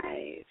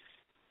lies.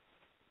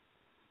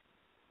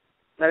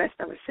 No, that's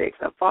number 6,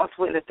 a false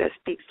witness that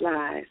speaks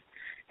lies.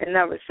 And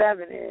number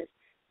 7 is,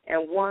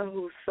 and one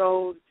who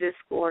sows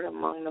discord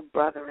among the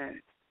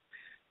brethren.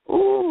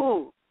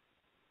 Ooh,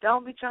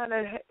 don't be trying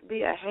to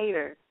be a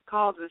hater,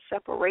 causing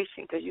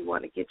separation because you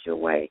want to get your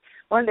way.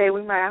 One day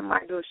I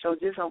might do a show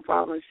just on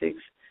Proverbs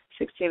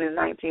 6:16 and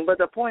 19. But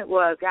the point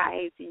was, God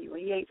hates you.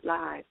 He hates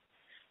lies.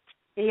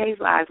 He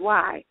hates lies.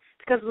 Why?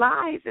 Because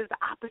lies is the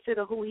opposite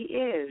of who he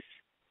is.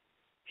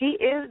 He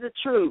is the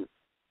truth.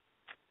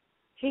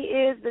 He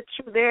is the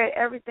truth.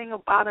 Everything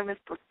about him is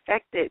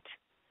perfected.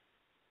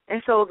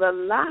 And so the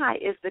lie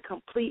is the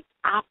complete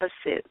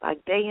opposite,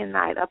 like day and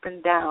night, up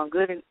and down,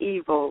 good and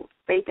evil,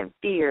 faith and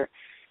fear.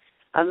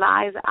 A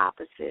lie is the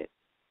opposite.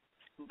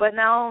 But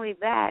not only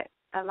that,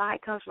 a lie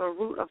comes from the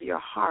root of your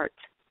heart.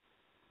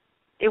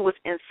 It was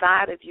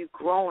inside of you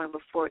growing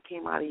before it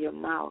came out of your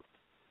mouth.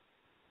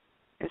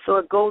 And so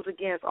it goes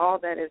against all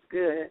that is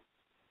good.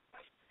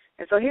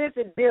 And so here's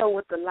the deal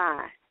with the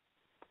lie,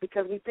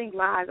 because we think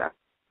lies are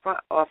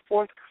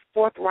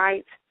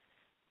forthright,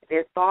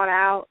 they're thought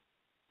out.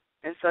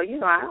 And so,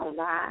 I don't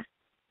lie.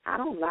 I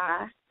don't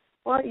lie.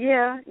 Well,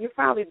 yeah, you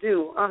probably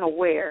do,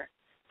 unaware.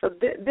 So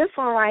this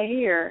one right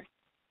here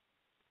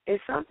is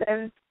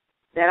something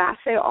that I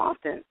say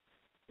often.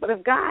 But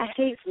if God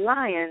hates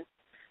lying,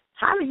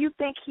 how do you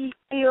think he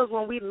feels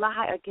when we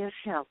lie against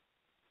him?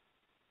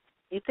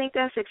 You think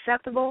that's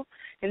acceptable?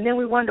 And then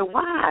we wonder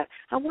why.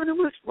 I wonder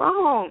what's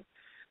wrong.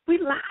 We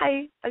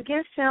lie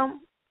against him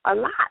a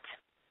lot.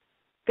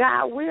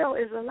 God will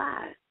is a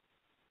lie.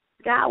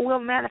 God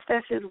will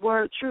manifest his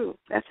word true.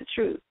 That's the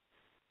truth.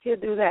 He'll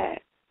do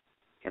that.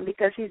 And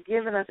because he's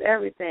given us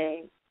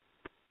everything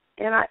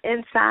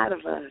inside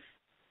of us,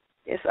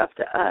 it's up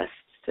to us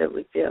to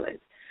reveal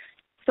it.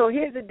 So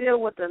here's the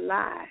deal with the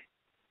lie.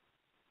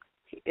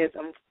 It's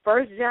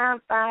 1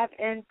 John 5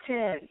 and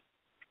 10.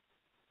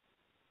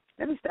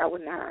 Let me start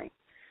with 9.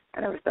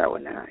 I never start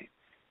with 9.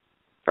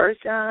 1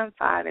 John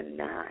 5 and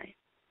 9.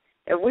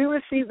 If we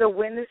receive the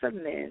witness of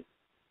men,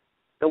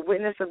 the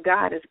witness of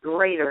God is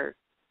greater.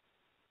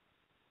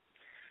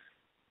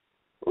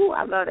 Ooh,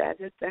 I love that.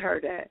 I just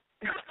heard that.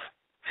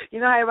 You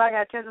know how everybody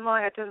got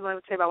testimony? I got testimony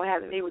to tell about what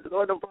happened to me with the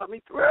Lord that brought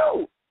me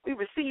through. We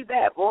received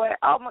that, boy.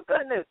 Oh, my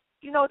goodness.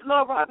 You know what the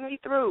Lord brought me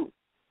through.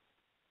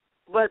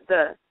 But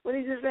what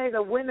did he just say?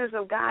 The witness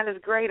of God is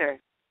greater.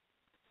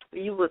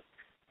 You was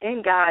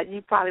in God,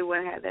 you probably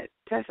wouldn't have that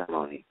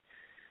testimony.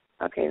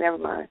 Okay, never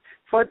mind.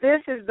 For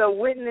this is the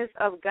witness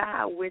of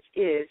God, which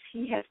is,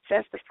 he has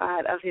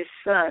testified of his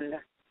Son.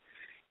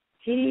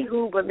 He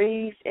who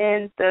believes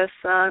in the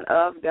Son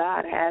of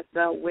God has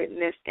the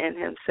witness in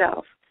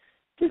himself.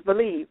 Just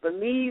believes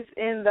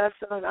in the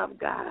Son of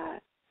God,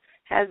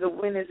 has the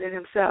witness in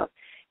himself.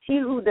 He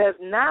who does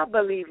not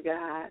believe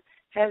God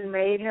has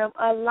made him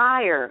a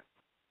liar.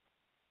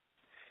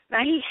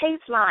 Now, he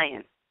hates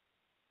lying.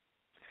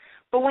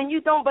 But when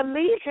you don't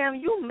believe him,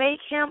 you make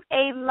him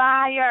a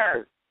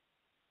liar.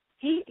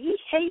 He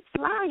hates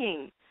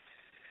lying.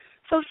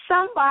 So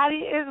somebody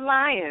is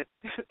lying.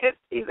 It's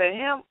either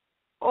him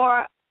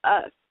or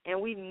us,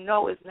 and we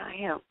know it's not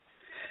him.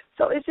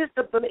 So it's just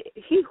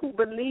he who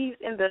believes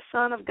in the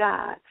Son of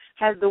God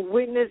has the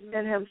witness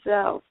in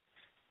himself.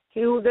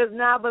 He who does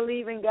not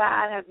believe in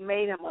God has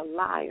made him a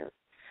liar,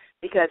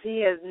 because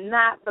he has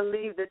not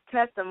believed the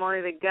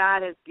testimony that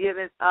God has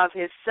given of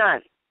his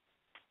Son.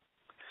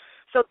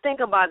 So think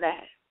about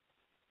that.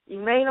 You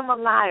made him a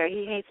liar.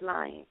 He hates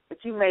lying.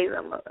 But you made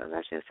him,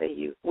 I shouldn't say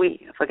you,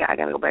 we. I forgot, I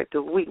got to go back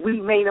to we.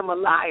 We made him a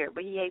liar,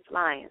 but he hates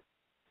lying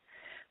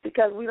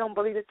because we don't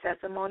believe the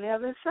testimony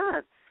of his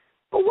Son.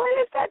 But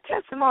what is that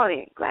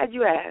testimony? Glad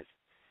you asked.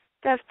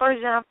 That's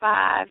 1 John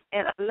 5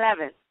 and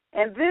 11.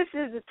 And this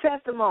is the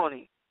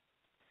testimony,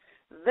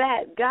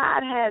 that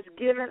God has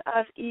given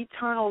us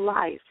eternal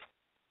life.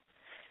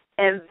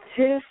 And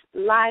this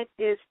life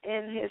is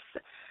in his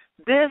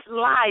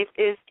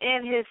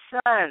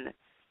Son.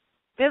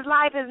 This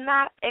life is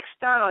not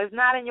external. It's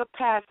not in your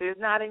pastor. It's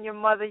not in your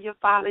mother, your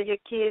father, your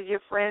kids, your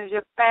friends,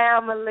 your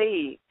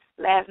family,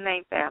 last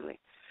name family.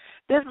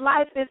 This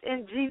life is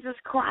in Jesus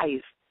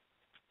Christ.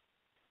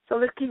 So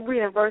let's keep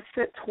reading verse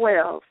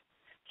 12.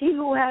 He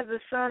who has the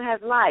Son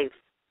has life.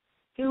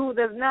 He who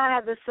does not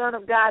have the Son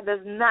of God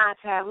does not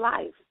have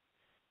life.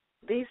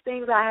 These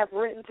things I have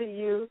written to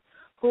you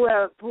who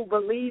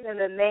believe in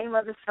the name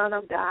of the Son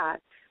of God,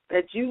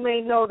 that you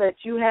may know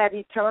that you have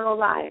eternal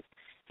life,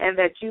 and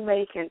that you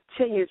may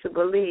continue to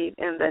believe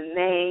in the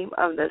name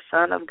of the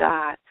Son of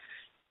God.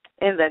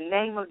 In the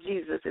name of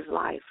Jesus is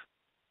life.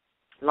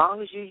 As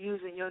long as you're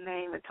using your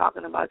name and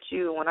talking about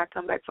you, and when I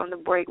come back from the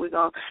break, we're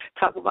going to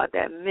talk about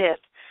that myth,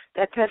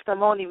 that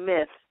testimony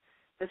myth.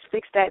 Let's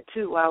fix that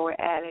too while we're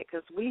at it,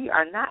 because we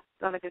are not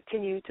going to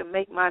continue to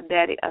make my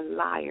daddy a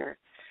liar.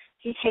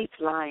 He hates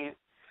lying.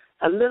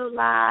 A little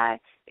lie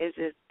is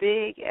as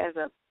big as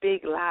a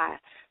big lie.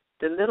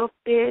 The little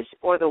fish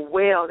or the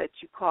whale that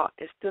you caught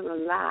is still a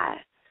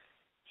lie.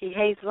 He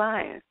hates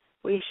lying.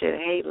 We should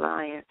hate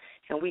lying,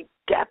 and we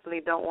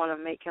definitely don't want to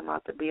make him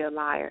out to be a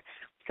liar,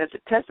 because the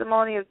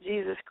testimony of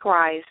Jesus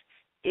Christ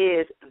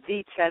is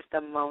the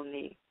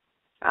testimony.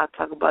 I'll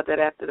talk about that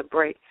after the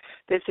break.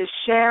 This is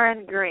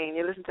Sharon Green.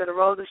 You listen to the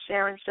Rose of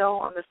Sharon show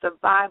on the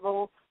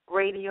Survival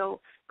Radio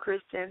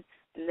Christian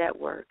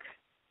Network.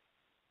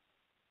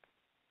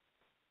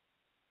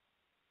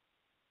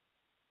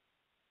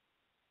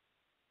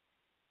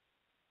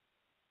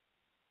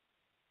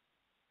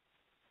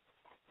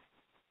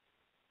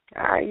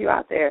 All right, you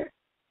out there?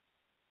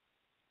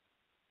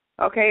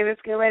 Okay,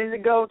 let's get ready to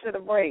go to the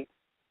break.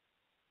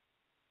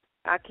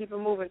 I'll keep it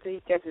moving until he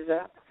catches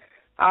up.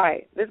 All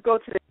right, let's go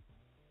to the...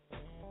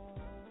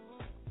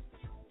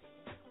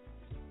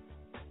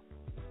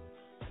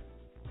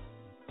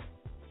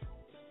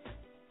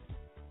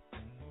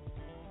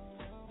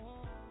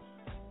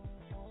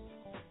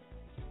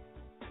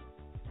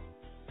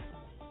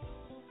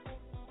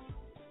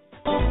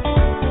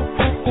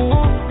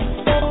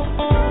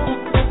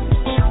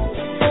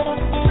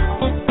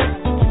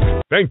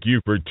 Thank you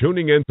for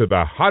tuning in to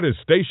the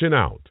hottest station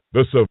out,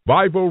 the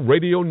Survival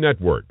Radio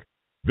Network.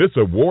 This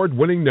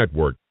award-winning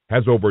network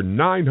has over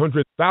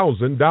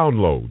 900,000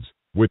 downloads,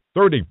 with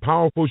 30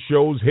 powerful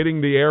shows hitting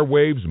the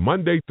airwaves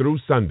Monday through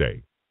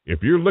Sunday.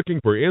 If you're looking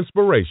for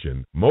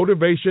inspiration,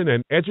 motivation,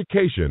 and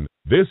education,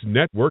 this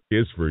network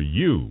is for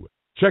you.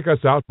 Check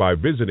us out by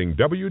visiting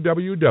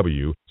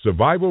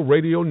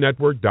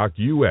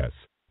www.survivalradionetwork.us.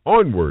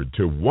 Onward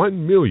to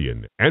 1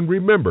 million, and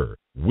remember,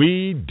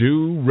 we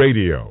do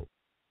radio.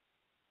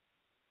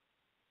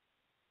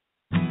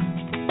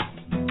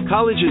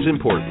 College is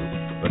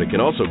important, but it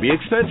can also be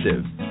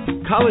expensive.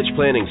 College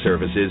Planning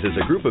Services is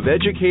a group of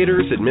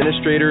educators,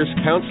 administrators,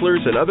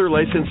 counselors, and other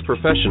licensed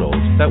professionals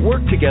that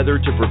work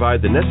together to provide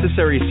the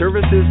necessary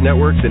services,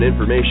 networks, and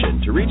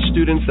information to reach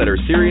students that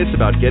are serious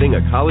about getting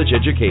a college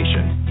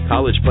education.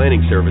 College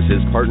Planning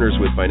Services partners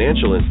with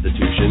financial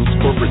institutions,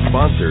 corporate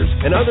sponsors,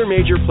 and other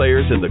major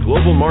players in the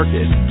global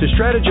market to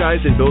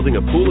strategize in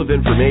building a pool of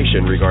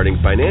information regarding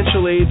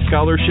financial aid,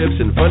 scholarships,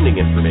 and funding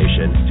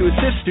information to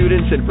assist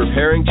students in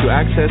preparing to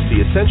access the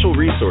essential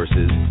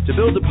resources to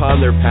build upon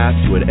their path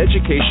to an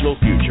educational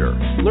future.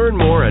 Learn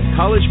more at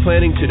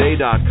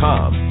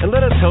collegeplanningtoday.com and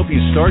let us help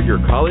you start your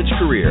college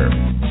career.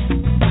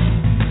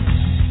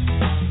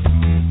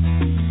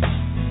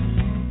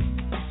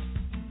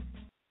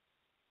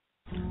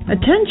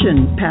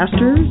 Attention,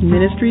 pastors,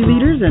 ministry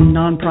leaders, and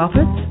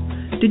nonprofits.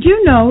 Did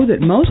you know that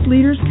most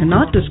leaders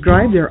cannot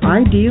describe their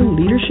ideal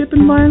leadership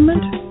environment?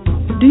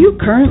 Do you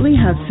currently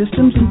have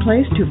systems in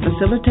place to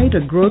facilitate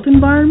a growth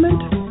environment?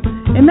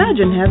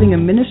 Imagine having a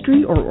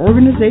ministry or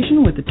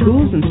organization with the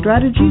tools and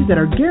strategies that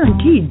are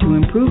guaranteed to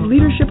improve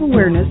leadership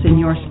awareness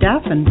in your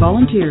staff and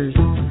volunteers.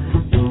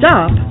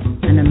 Stop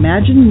and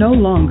imagine no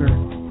longer.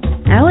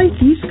 Alley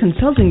Thieves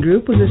Consulting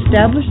Group was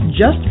established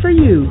just for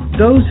you,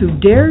 those who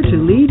dare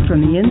to lead from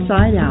the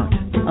inside out.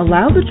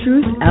 Allow the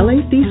Truth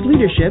Alley Thieves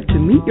leadership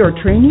to meet your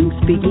training,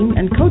 speaking,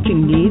 and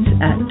coaching needs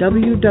at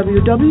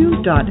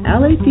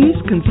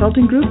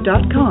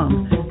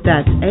www.alleythievesconsultinggroup.com.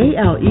 That's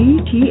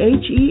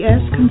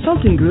ALETHES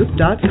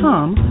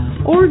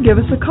consultinggroup.com, or give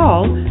us a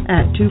call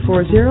at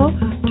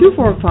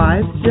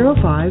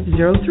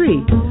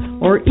 240-245-0503,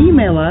 or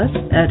email us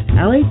at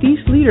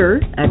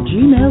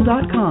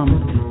alleythievesleader@gmail.com.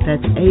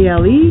 That's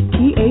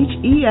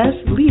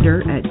ALETHES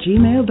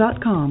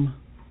leader@gmail.com.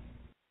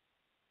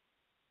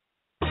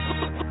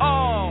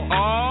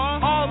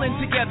 All in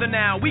together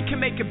now. We can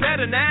make it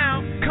better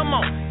now. Come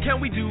on, can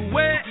we do it?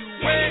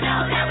 Yeah, you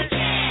know that we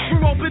can. We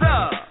rope it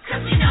up,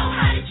 'cause we know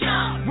how to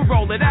jump. We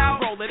roll it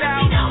out, we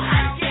know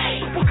how to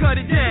skate. We'll cut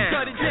it down, we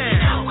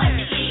know what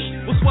to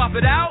eat. We'll swap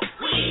it out,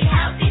 we eat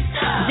healthy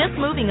stuff. Just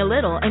moving a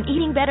little and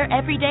eating better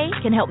every day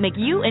can help make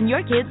you and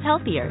your kids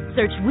healthier.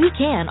 Search We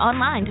Can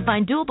online to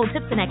find doable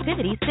tips and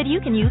activities that you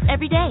can use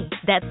every day.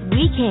 That's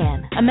We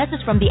Can, a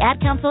message from the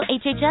Ad Council,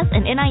 HHS,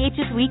 and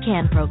NIH's We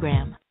Can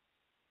program.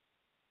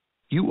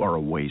 You are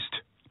a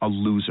waste, a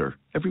loser.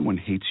 Everyone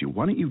hates you.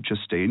 Why don't you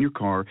just stay in your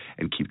car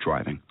and keep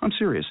driving? I'm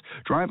serious.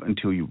 Drive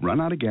until you run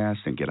out of gas,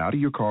 then get out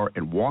of your car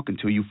and walk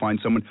until you find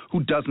someone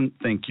who doesn't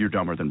think you're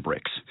dumber than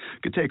bricks.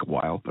 Could take a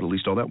while, but at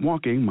least all that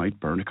walking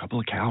might burn a couple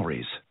of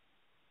calories.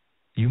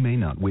 You may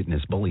not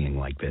witness bullying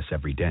like this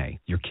every day.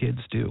 Your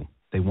kids do.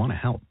 They want to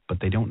help, but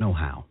they don't know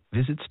how.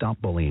 Visit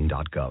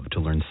stopbullying.gov to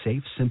learn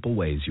safe, simple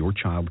ways your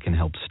child can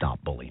help stop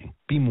bullying.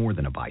 Be more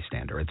than a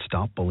bystander at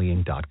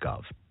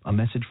stopbullying.gov. A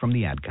message from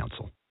the Ad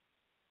Council.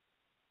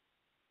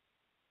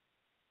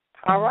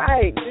 All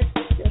right.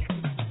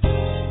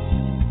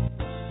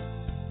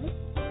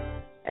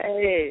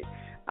 Hey.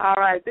 All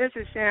right. This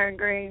is Sharon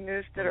Green.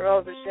 This is the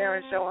Rose of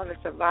Sharon show on the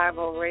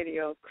Survival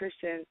Radio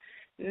Christian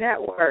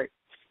Network.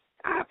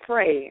 I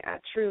pray, I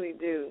truly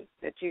do,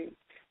 that you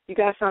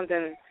got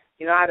something,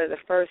 out of the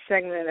first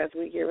segment as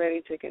we get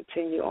ready to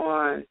continue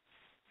on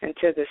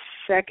into the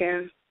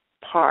second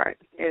part.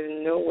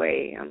 There's no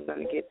way I'm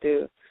going to get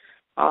through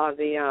all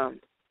the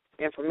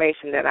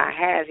information that I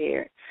have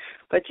here.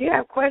 But you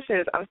have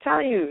questions. I'm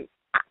telling you,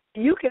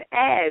 you can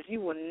ask.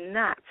 You will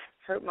not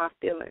hurt my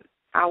feelings.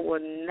 I will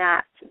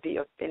not be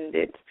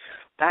offended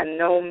by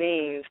no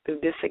means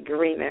through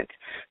disagreement.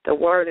 The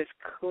word is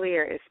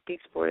clear. It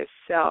speaks for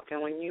itself.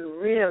 And when you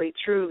really,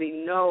 truly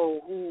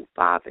know who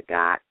Father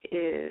God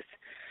is,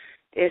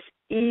 it's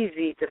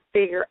easy to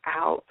figure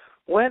out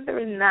whether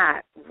or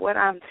not what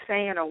I'm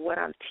saying or what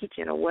I'm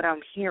teaching or what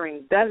I'm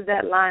hearing, does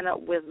that line up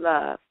with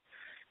love?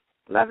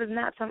 Love is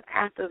not some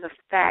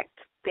after-the-fact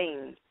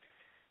thing.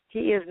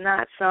 He is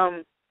not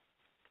some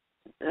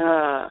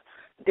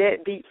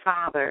deadbeat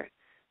father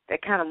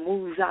that kind of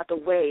moves out the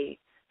way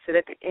so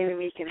that the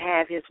enemy can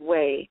have his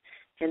way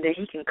and then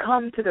he can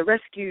come to the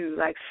rescue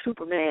like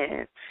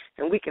Superman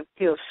and we can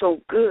feel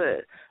so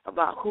good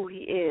about who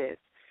he is.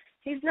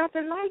 He's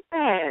nothing like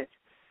that.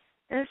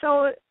 And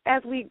so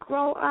as we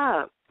grow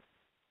up,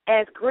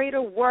 as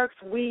greater works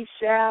we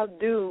shall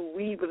do,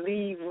 we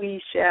believe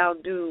we shall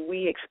do,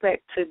 we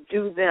expect to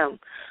do them.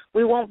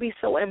 We won't be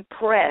so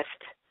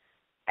impressed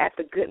at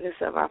the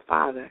goodness of our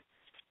Father.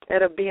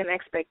 It'll be an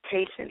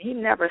expectation. He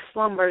never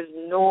slumbers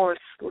nor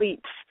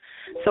sleeps.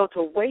 So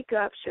to wake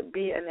up should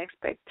be an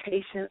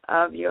expectation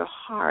of your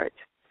heart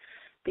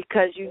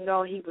because you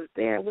know he was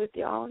there with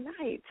you all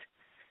night.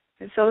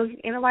 And so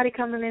ain't nobody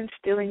coming in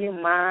stealing your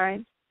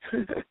mind.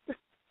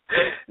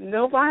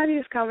 Nobody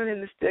is coming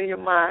in to steal your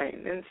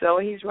mind. And so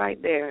he's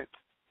right there.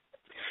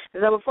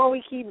 And so before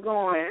we keep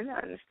going, I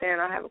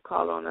understand I have a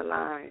call on the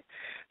line.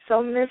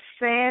 So Miss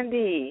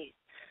Sandy,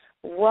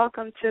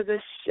 welcome to the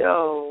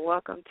show.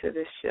 Welcome to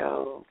the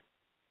show.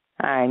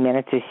 Hi,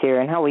 Minister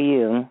Sharon. How are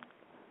you?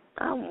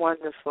 I'm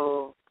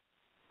wonderful.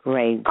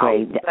 Great.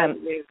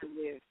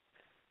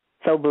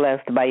 So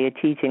blessed by your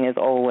teaching as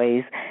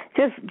always.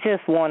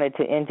 Just wanted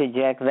to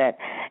interject that,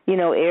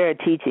 error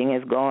teaching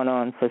has gone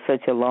on for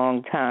such a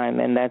long time,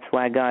 and that's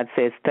why God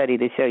says study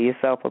to show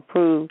yourself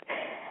approved.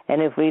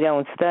 And if we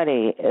don't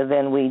study,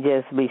 then we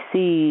just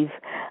receive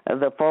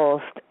the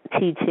false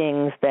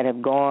teachings that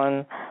have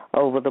gone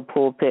over the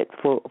pulpit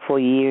for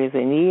years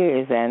and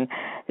years, and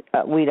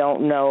we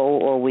don't know,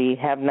 or we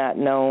have not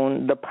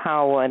known the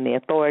power and the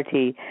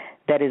authority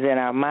that is in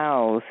our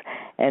mouths.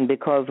 And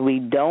because we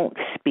don't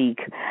speak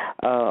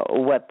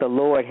what the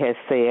Lord has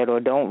said, or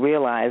don't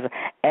realize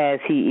as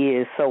he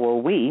is, so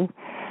are we,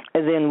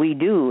 then we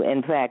do,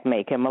 in fact,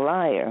 make him a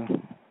liar.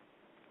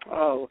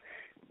 Oh,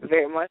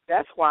 very much.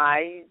 That's why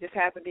you just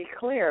have to be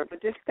clear.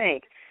 But just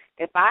think,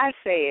 if I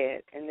say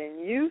it and then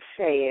you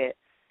say it,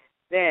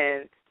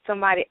 then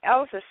somebody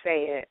else will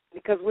say it,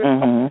 because we're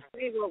supposed to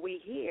say what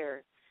we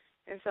hear.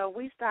 And so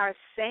we start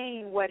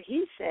saying what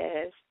he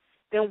says,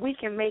 then we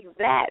can make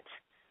that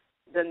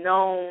the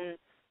known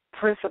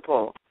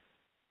principle.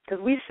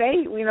 Because we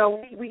say,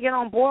 we get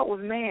on board with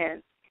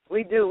man.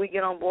 We do. We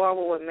get on board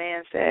with what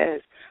man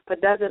says.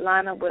 But does it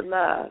line up with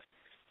love?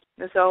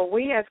 And so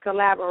we as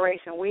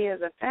collaboration, we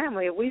as a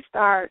family, if we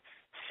start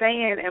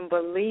saying and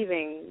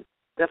believing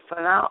the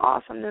phenomenal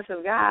awesomeness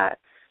of God,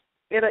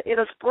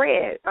 it'll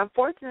spread.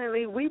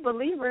 Unfortunately, we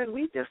believers,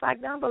 we just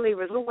like the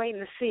unbelievers. We're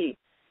waiting to see.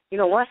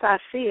 Once I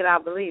see it,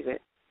 I'll believe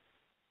it.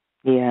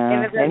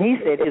 Yeah, and he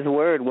said his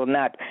word will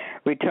not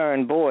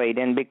return void,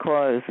 and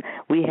because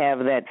we have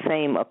that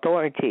same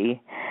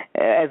authority,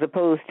 as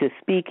opposed to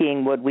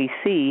speaking what we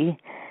see,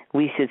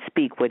 we should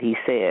speak what he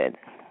said.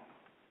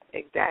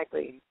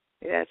 Exactly.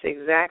 That's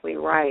exactly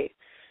right.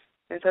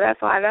 And so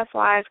that's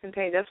why it's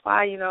contagious. That's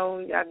why,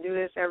 I do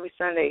this every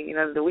Sunday.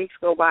 The weeks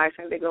go by,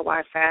 Sunday go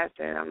by fast,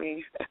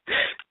 and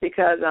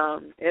because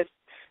it's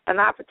an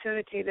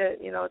opportunity to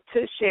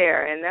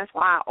share, and that's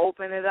why I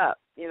open it up.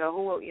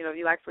 If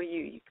you like, for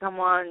you come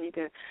on, you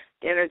can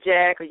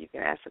interject or you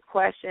can ask a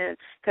question,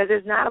 because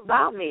it's not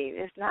about me.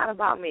 It's not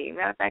about me.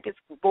 Matter of fact, it's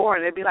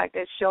boring. It'd be like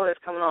that show that's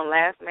coming on,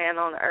 Last Man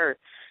on the Earth.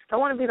 I don't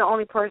want to be the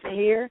only person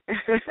here.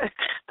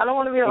 I don't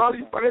want to be the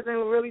only person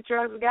who really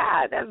trusts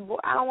God.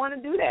 I don't want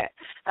to do that.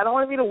 I don't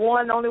want to be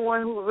the only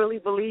one who really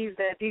believes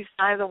that these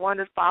signs and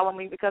wonders follow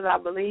me because I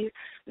believe.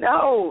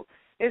 No,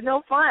 it's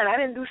no fun. I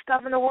didn't do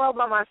stuff in the world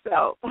by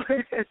myself.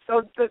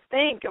 So to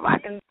think if I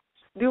can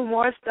do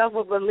more stuff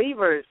with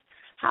believers,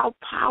 how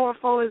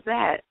powerful is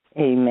that?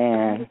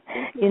 Amen.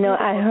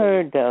 I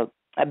heard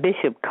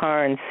Bishop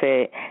Carnes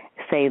say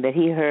that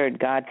he heard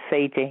God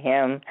say to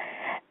him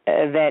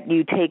that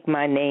you take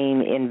my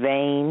name in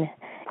vain.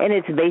 And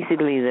it's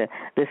basically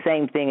the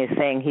same thing as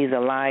saying he's a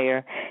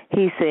liar.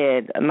 He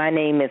said, my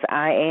name is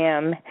I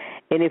am,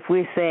 and if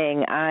we're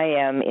saying I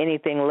am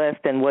anything less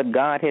than what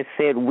God has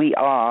said we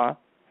are,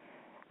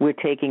 we're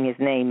taking his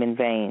name in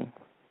vain.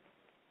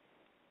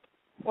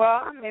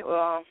 Well, I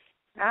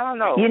don't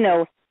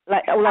know.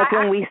 Like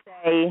when we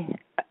say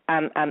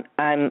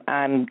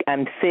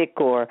I'm sick,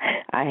 or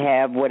I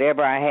have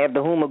whatever, I have the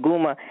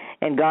humaguma,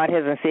 and God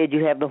hasn't said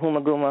you have the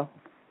humaguma.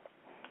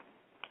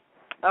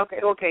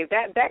 Okay,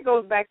 that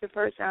goes back to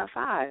 1 John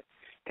 5.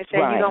 It says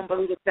you don't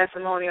believe the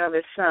testimony of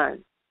his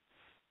son,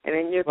 and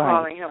then you're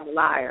calling him a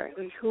liar.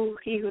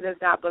 He who does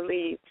not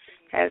believe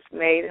has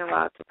made him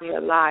out to be a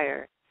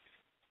liar.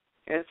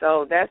 And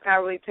so that's not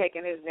really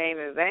taking his name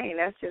in vain.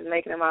 That's just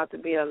making him out to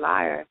be a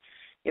liar.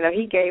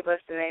 He gave us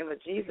the name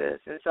of Jesus.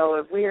 And so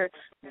if we're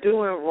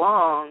doing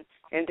wrong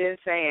and then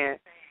saying,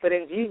 but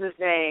in Jesus'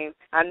 name,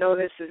 I know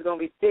this is going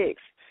to be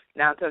fixed.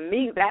 Now, to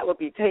me, that would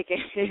be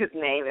taking his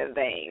name in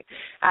vain.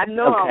 I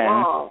know I'm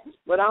wrong,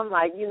 but I'm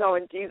like,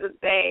 in Jesus'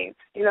 name,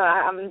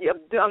 I'm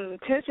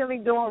intentionally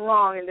doing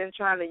wrong and then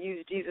trying to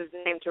use Jesus'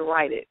 name to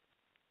right it.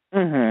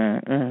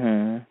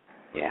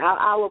 Yeah,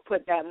 I will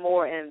put that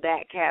more in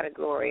that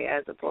category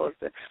as opposed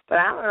to, but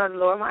I don't know, the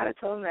Lord might have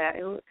told him that.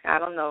 I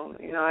don't know.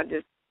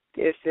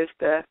 It's just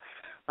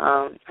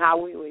how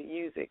we would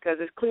use it, because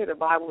it's clear, the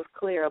Bible is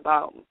clear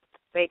about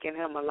making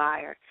him a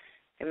liar.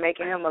 And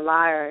making him a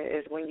liar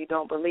is when you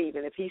don't believe.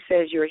 And if he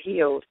says you're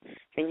healed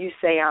and you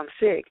say I'm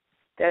sick,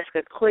 that's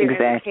a clear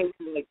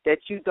indication that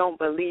you don't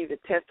believe the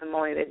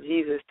testimony that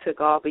Jesus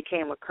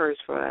became a curse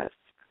for us.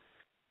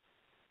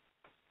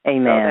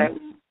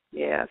 Amen.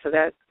 So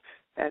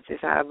that's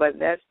just how. But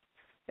that's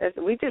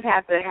we just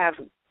have to have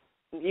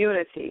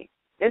unity.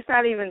 It's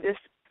not even just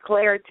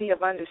clarity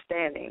of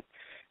understanding.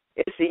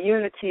 It's the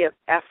unity of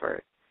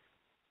effort.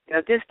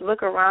 Just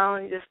look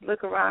around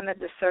at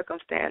the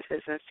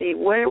circumstances and see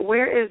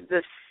where is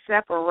the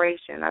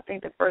separation. I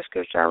think the first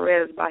scripture I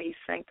read is about he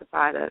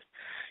sanctified us.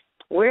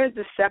 Where is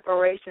the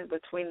separation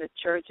between the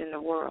church and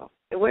the world?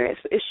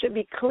 It should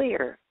be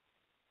clear.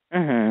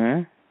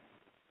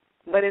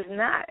 But it's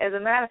not. As a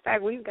matter of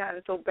fact, we've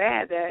gotten so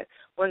bad that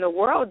when the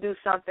world do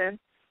something,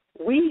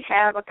 we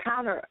have a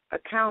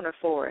counter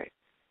for it.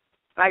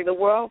 Like the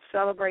world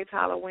celebrates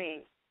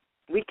Halloween.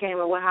 We came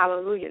up with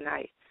Hallelujah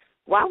Night.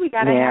 Why we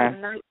gotta have a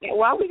night?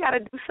 Why we gotta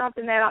do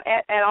something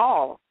at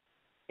all?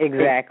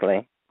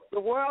 Exactly. The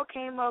world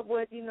came up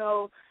with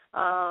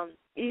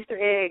Easter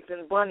eggs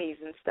and bunnies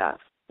and stuff.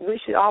 We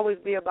should always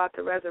be about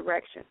the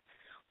resurrection.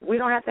 We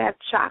don't have to have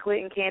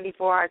chocolate and candy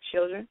for our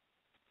children.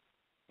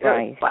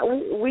 Right. But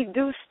we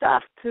do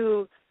stuff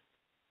to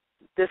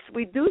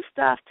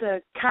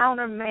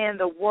countermand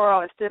the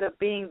world instead of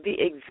being the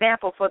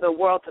example for the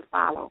world to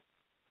follow.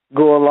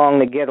 Go along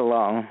to get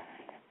along.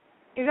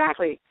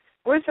 Exactly.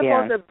 We're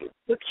supposed to,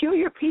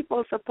 peculiar people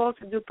are supposed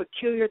to do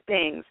peculiar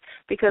things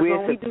because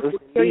when we do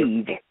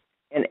peculiar things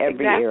in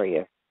every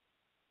area.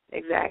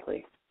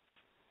 Exactly.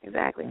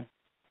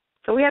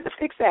 So we have to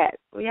fix that.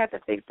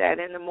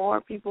 And the more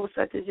people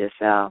such as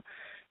yourself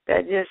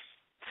that just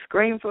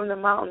scream from the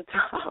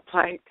mountaintop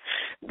like,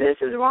 this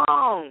is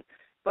wrong.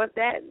 But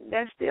that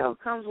still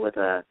comes with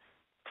a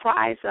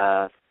price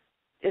of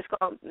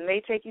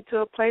may take you to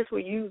a place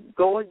where you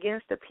go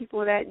against the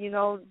people that,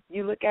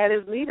 you look at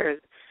as leaders.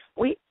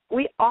 We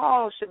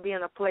all should be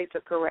in a place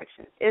of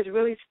correction. It's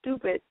really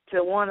stupid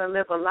to want to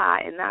live a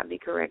lie and not be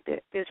corrected.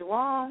 If it's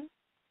wrong,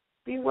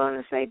 be willing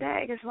to say,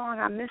 dang, it's wrong.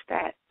 I missed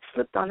that.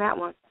 Slipped on that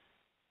one.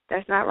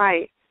 That's not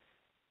right.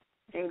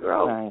 And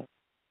grow. Right.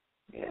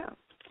 Yeah.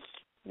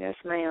 Yes,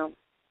 ma'am.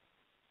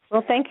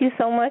 Well, thank you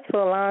so much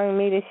for allowing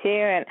me to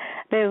share. And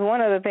there's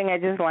one other thing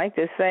I'd just like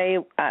to say.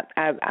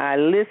 I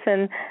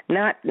listen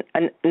not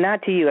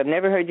to you. I've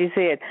never heard you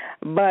say it,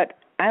 but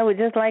I would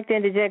just like to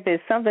interject.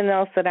 There's something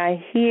else that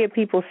I hear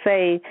people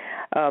say,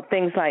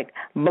 things like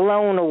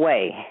blown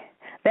away.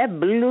 That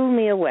blew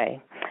me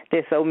away.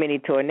 There's so many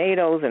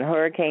tornadoes and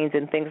hurricanes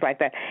and things like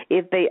that.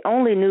 If they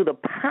only knew the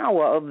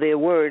power of their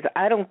words,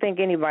 I don't think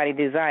anybody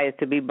desires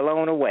to be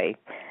blown away.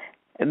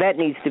 That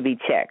needs to be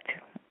checked.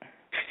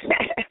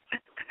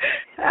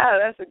 Oh,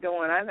 that's a good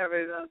one. I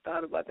never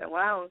thought about that.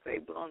 Well, I don't say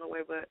blown away,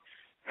 but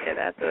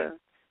yeah,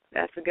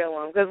 that's a good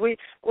one. Because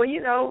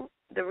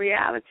the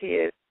reality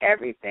is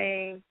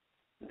everything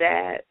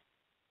that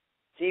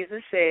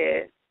Jesus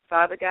said,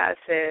 Father God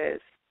says,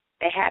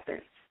 it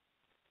happens.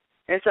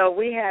 And so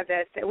we have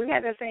that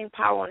same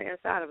power on the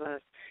inside of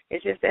us.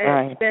 It's just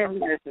that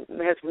sin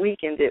has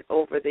weakened it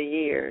over the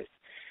years.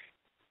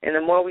 And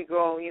the more we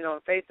grow, in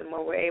faith, the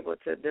more we're able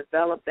to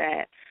develop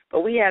that.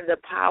 But we have the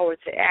power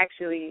to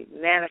actually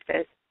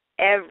manifest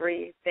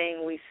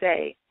everything we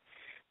say.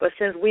 But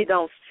since we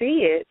don't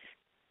see it,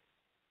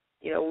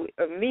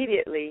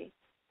 immediately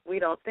we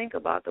don't think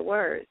about the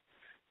words.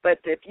 But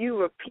if you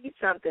repeat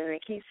something and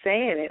keep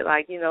saying it,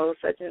 like,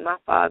 such as my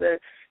father,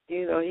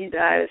 he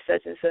died at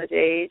such and such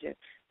age, and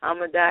I'm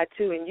going to die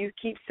too, and you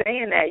keep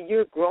saying that,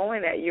 you're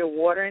growing that, you're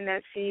watering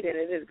that seed, and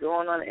it is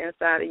growing on the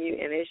inside of you,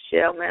 and it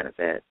shall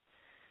manifest.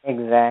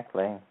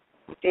 Exactly.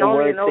 The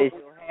word says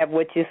you have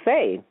what you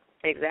say.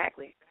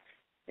 Exactly.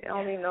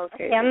 Only in those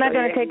cases. Okay, I'm not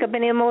going to take up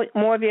any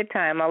more of your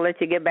time. I'll let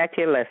you get back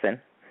to your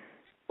lesson.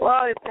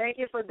 Well, thank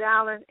you for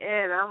dialing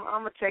in.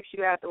 I'm going to text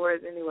you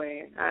afterwards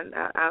anyway.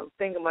 I'll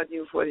think about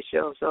you before the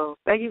show. So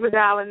thank you for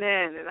dialing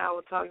in, and I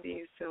will talk to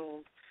you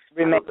soon.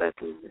 Remember.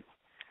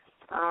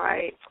 All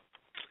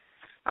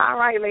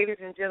right, ladies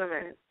and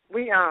gentlemen.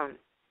 We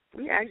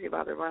actually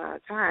about to run out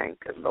of time,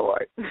 good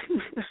Lord.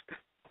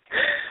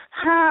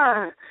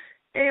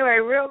 Anyway,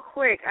 real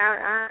quick,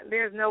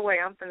 there's no way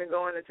I'm going to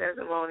go into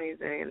testimonies,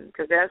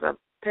 because that's a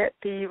pet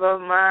peeve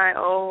of mine.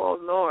 Oh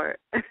Lord.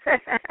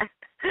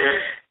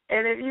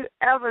 And if you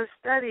ever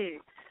study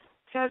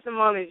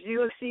testimonies, you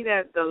will see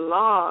that the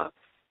law,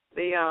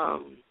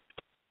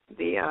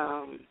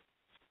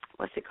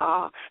 what's it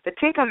called? The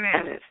Ten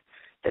Commandments.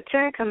 The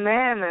Ten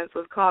Commandments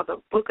was called the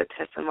Book of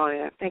Testimony.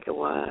 I think it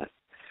was.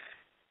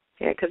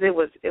 Yeah, because it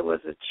was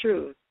the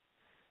truth.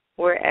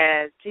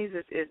 Whereas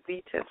Jesus is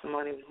the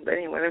testimony. But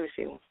anyway, let me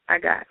see. I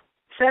got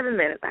 7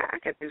 minutes. I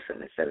can do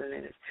something in 7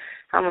 minutes.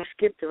 I'm going to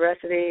skip the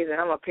rest of these, and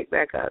I'm going to pick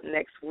back up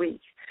next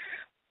week.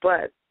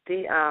 But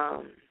the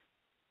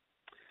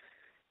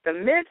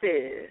myth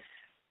is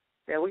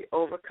that we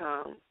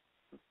overcome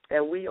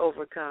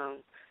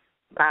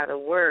by the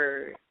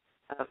word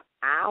of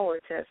our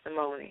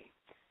testimony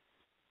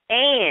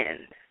and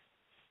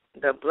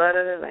the blood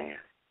of the Lamb.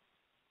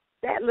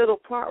 That little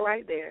part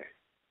right there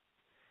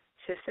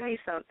should say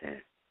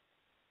something.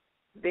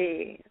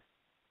 The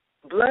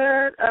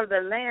blood of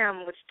the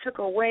Lamb, which took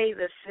away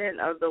the sin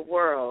of the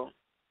world.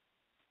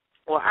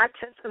 Well, our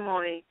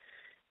testimony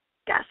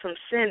got some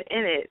sin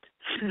in it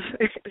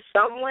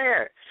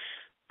somewhere.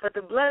 But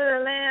the blood of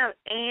the Lamb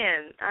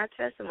and our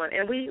testimony,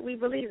 and we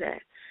believe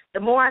that. The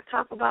more I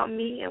talk about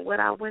me and what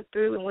I went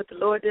through and what the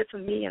Lord did for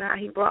me and how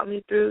he brought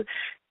me through,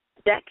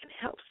 that can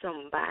help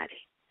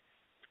somebody.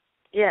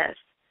 Yes,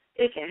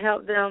 it can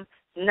help them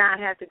not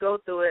have to go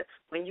through it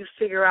when you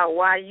figure out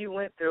why you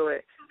went through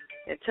it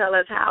and tell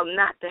us how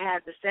not to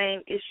have the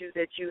same issues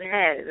that you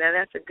had. Now,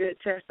 that's a good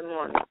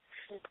testimony.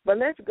 But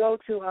let's go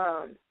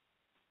to,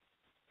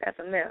 that's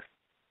a myth.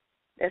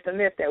 It's a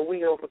myth that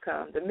we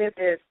overcome. The myth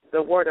is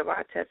the word of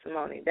our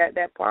testimony.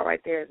 That part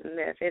right there is a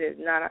myth. It is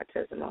not our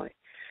testimony.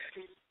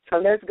 So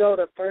let's go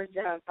to 1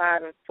 John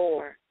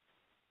 5:4,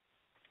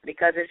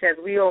 because it says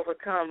we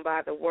overcome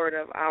by the word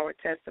of our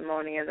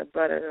testimony and the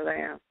blood of the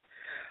Lamb.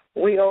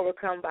 We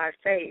overcome by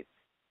faith,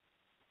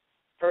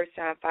 1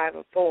 John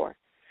 5:4.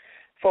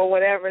 For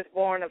whatever is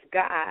born of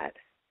God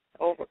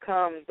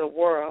overcomes the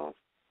world.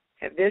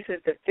 And this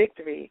is the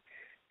victory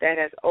that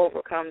has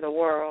overcome the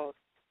world,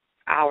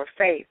 our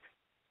faith.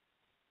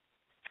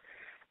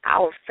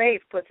 Our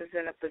faith puts us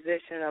in a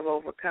position of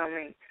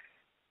overcoming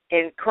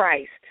in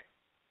Christ,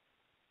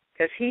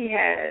 because he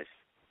has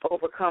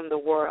overcome the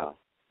world.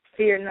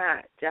 Fear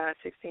not, John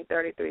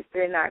 16:33.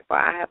 Fear not, for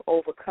I have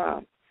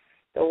overcome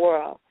the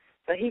world.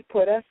 So he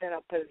put us in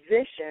a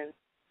position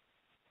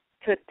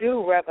to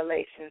do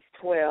Revelations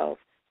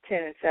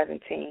 12:10 and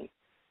 17.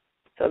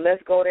 So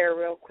let's go there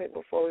real quick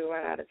before we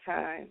run out of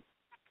time,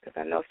 because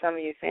I know some of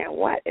you saying,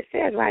 what? It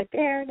says right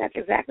there. That's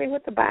exactly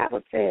what the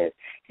Bible says.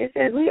 It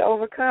says we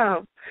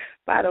overcome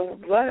by the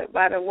blood,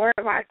 by the word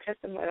of our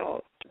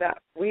testimony.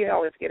 We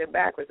always get it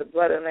backwards. The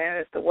blood of the Lamb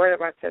is the word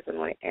of our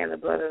testimony and the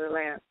blood of the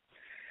Lamb.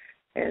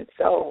 And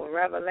so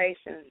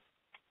Revelation,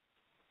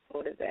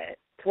 what is that?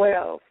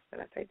 12. Did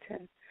I say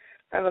 10?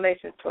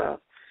 Revelation 12.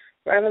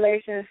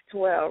 Revelations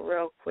 12,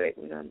 real quick.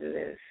 We're going to do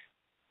this.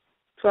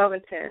 12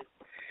 and 10.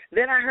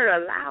 Then I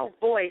heard a loud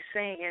voice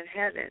saying in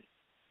heaven,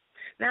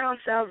 now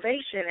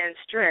salvation and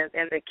strength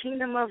and the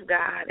kingdom of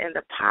God and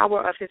the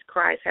power of his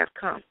Christ have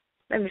come.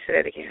 Let me say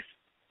that again.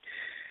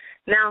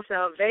 Now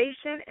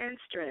salvation and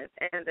strength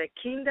and the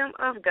kingdom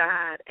of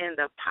God and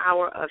the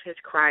power of his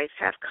Christ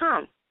have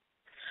come.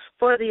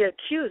 For the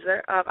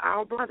accuser of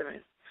our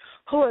brethren,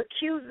 who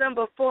accused them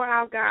before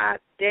our God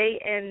day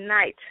and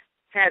night,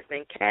 has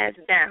been cast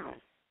down.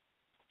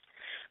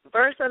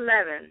 Verse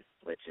 11,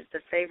 which is the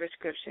favorite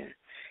scripture,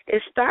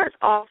 it starts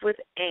off with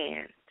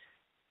and.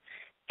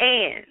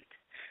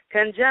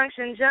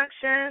 Conjunction,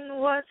 junction,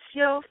 what's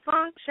your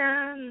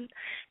function?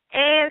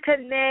 And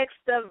connects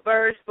the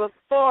verse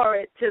before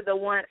it to the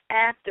one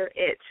after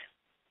it.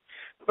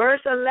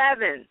 Verse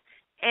 11,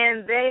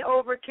 and they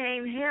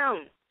overcame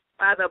him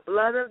by the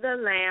blood of the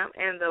Lamb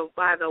and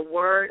by the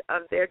word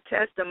of their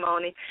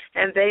testimony,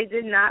 and they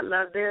did not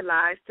love their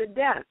lives to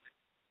death.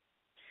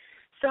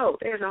 So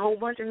there's a whole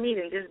bunch of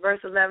meaning, just verse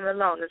 11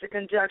 alone. There's a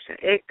conjunction.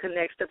 It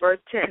connects to verse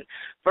 10.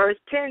 Verse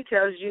 10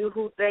 tells you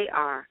who they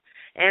are,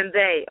 and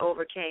they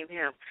overcame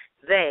him.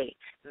 They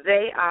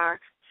are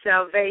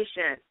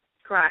salvation,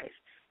 Christ,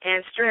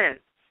 and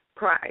strength,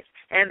 Christ,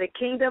 and the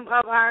kingdom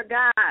of our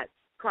God,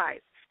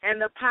 Christ, and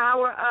the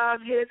power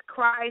of his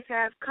Christ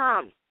has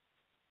come.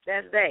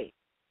 That's they.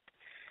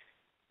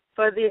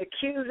 For the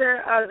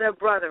accuser of the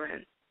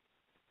brethren,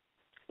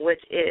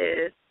 which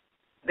is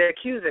the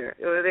accuser.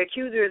 The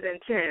accuser is in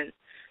 10,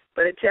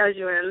 but it tells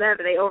you in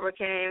 11, they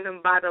overcame him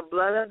by the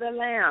blood of the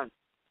Lamb.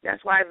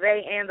 That's why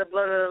they and the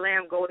blood of the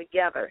Lamb go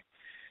together.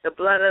 The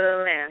blood of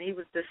the Lamb. He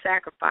was the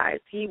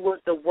sacrifice. He was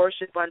the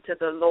worship unto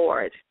the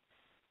Lord.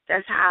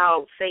 That's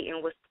how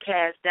Satan was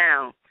cast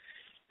down.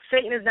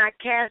 Satan is not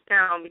cast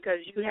down because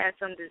you had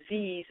some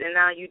disease and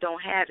now you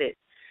don't have it.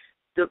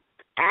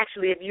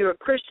 Actually, if you're a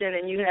Christian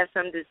and you have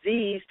some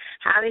disease,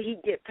 how did he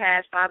get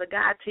past Father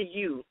God to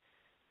you?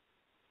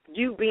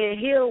 You being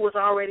healed was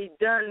already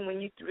done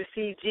when you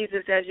received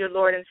Jesus as your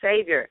Lord and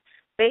Savior.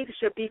 Faith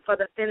should be for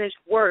the finished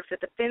works. If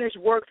the finished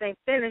works ain't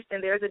finished,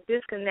 then there's a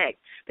disconnect.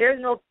 There's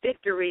no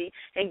victory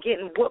in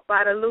getting whooped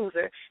by the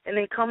loser and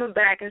then coming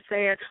back and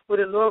saying, well,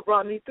 the Lord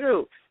brought me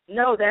through.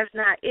 No, that's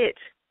not it.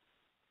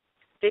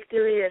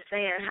 Victory is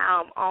saying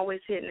how I'm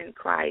always hidden in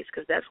Christ,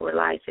 because that's where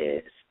life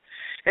is.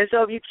 And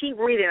so if you keep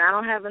reading, I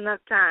don't have enough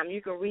time,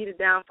 you can read it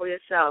down for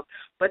yourself.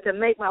 But to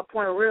make my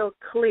point real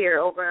clear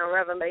over in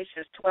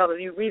Revelations 12, if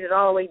you read it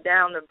all the way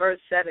down to verse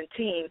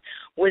 17,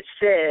 which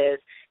says,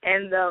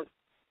 and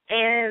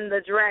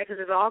the dragon,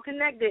 because it's all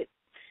connected,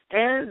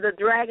 and the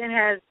dragon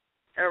has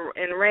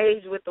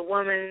enraged with the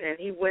woman, and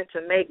he went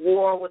to make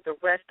war with the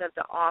rest of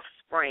the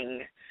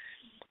offspring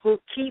who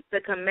keep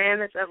the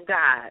commandments of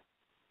God.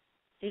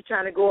 He's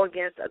trying to go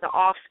against the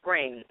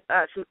offspring,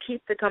 us, who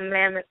keep the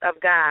commandments of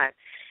God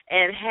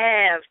and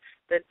have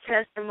the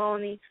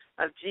testimony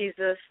of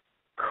Jesus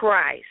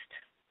Christ.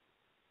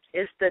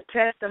 It's the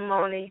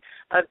testimony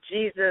of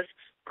Jesus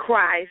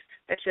Christ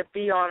that should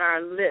be on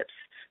our lips.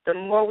 The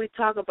more we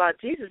talk about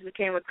Jesus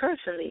became a curse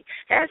for me.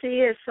 As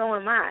he is, so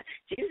am I.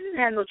 Jesus didn't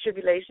have no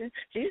tribulation.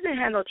 Jesus didn't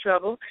have no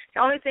trouble.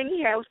 The only thing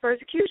he had was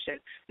persecution.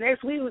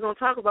 Next week we're going to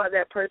talk about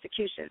that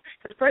persecution.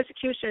 Because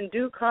persecution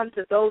do come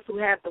to those who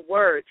have the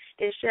word.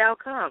 It shall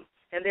come.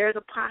 And there's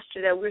a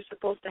posture that we're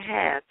supposed to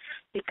have,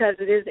 because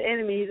it is the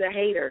enemy. He's a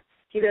hater.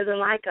 He doesn't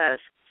like us.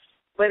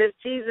 But it's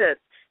Jesus.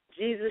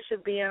 Jesus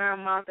should be in our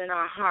mouth and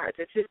our hearts.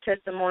 It's his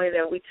testimony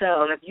that we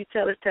tell. And if you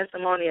tell his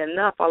testimony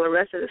enough, all the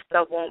rest of the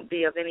stuff won't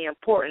be of any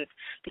importance,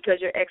 because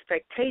your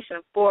expectation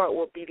for it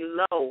will be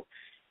low.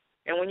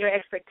 And when your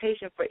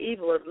expectation for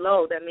evil is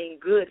low, that means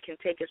good can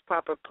take its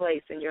proper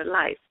place in your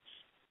life.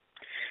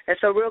 And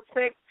so real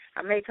quick,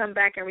 I may come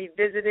back and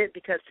revisit it,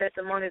 because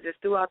testimonies is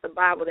throughout the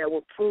Bible that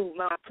will prove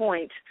my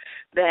point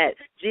that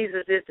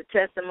Jesus is the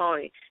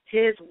testimony.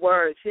 His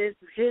words, his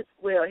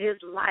will, his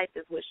life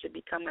is what should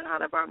be coming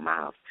out of our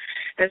mouths.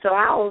 And so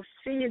I will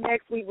see you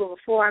next week. But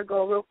before I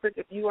go, real quick,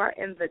 if you are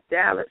in the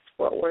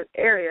Dallas-Fort Worth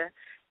area,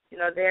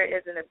 there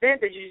is an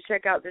event that you should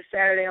check out this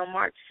Saturday on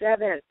March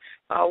 7th.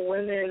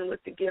 Women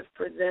with the Gift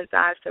presents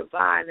I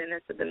Survive, and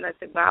it's a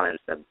domestic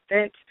violence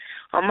event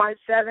on March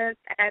 7th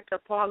at the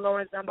Paul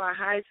Lawrence Dunbar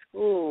High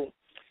School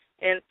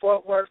in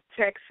Fort Worth,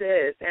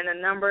 Texas. And the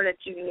number that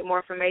you can get more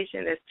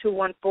information is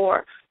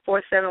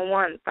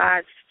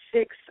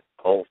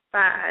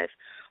 214-471-5605,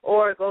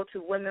 or go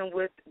to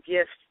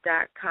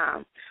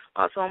womenwithgifts.com.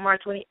 Also on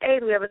March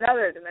 28th, we have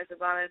another domestic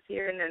violence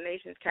here in the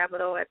nation's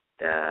capital at,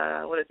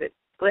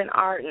 Glen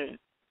Arden.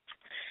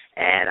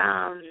 And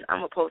I'm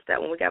going to post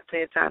that one. We got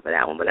plenty of time for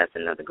that one, but that's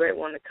another great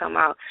one to come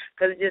out,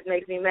 because it just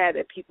makes me mad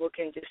that people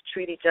can just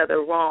treat each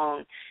other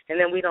wrong, and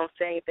then we don't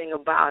say anything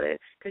about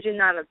it, because you're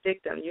not a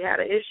victim. You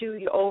had an issue,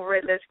 you're over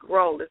it, let's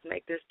grow. Let's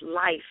make this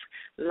life.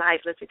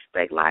 Let's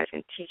expect life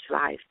and teach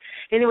life.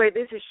 Anyway,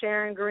 this is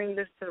Sharon Green.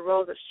 This is the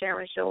Rose of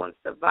Sharon Show on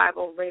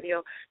Survival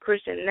Radio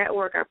Christian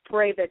Network. I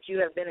pray that you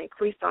have been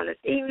increased on this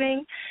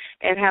evening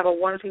and have a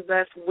wonderfully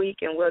blessed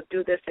week, and we'll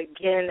do this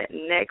again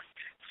next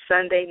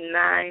Sunday,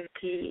 9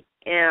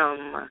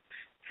 p.m.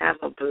 Have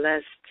a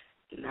blessed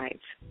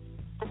night.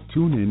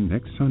 Tune in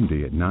next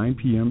Sunday at 9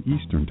 p.m.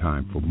 Eastern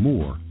Time for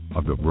more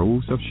of the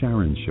Rose of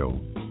Sharon Show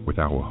with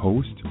our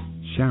host,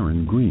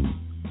 Sharon Green,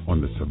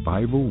 on the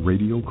Survival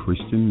Radio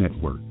Christian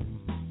Network.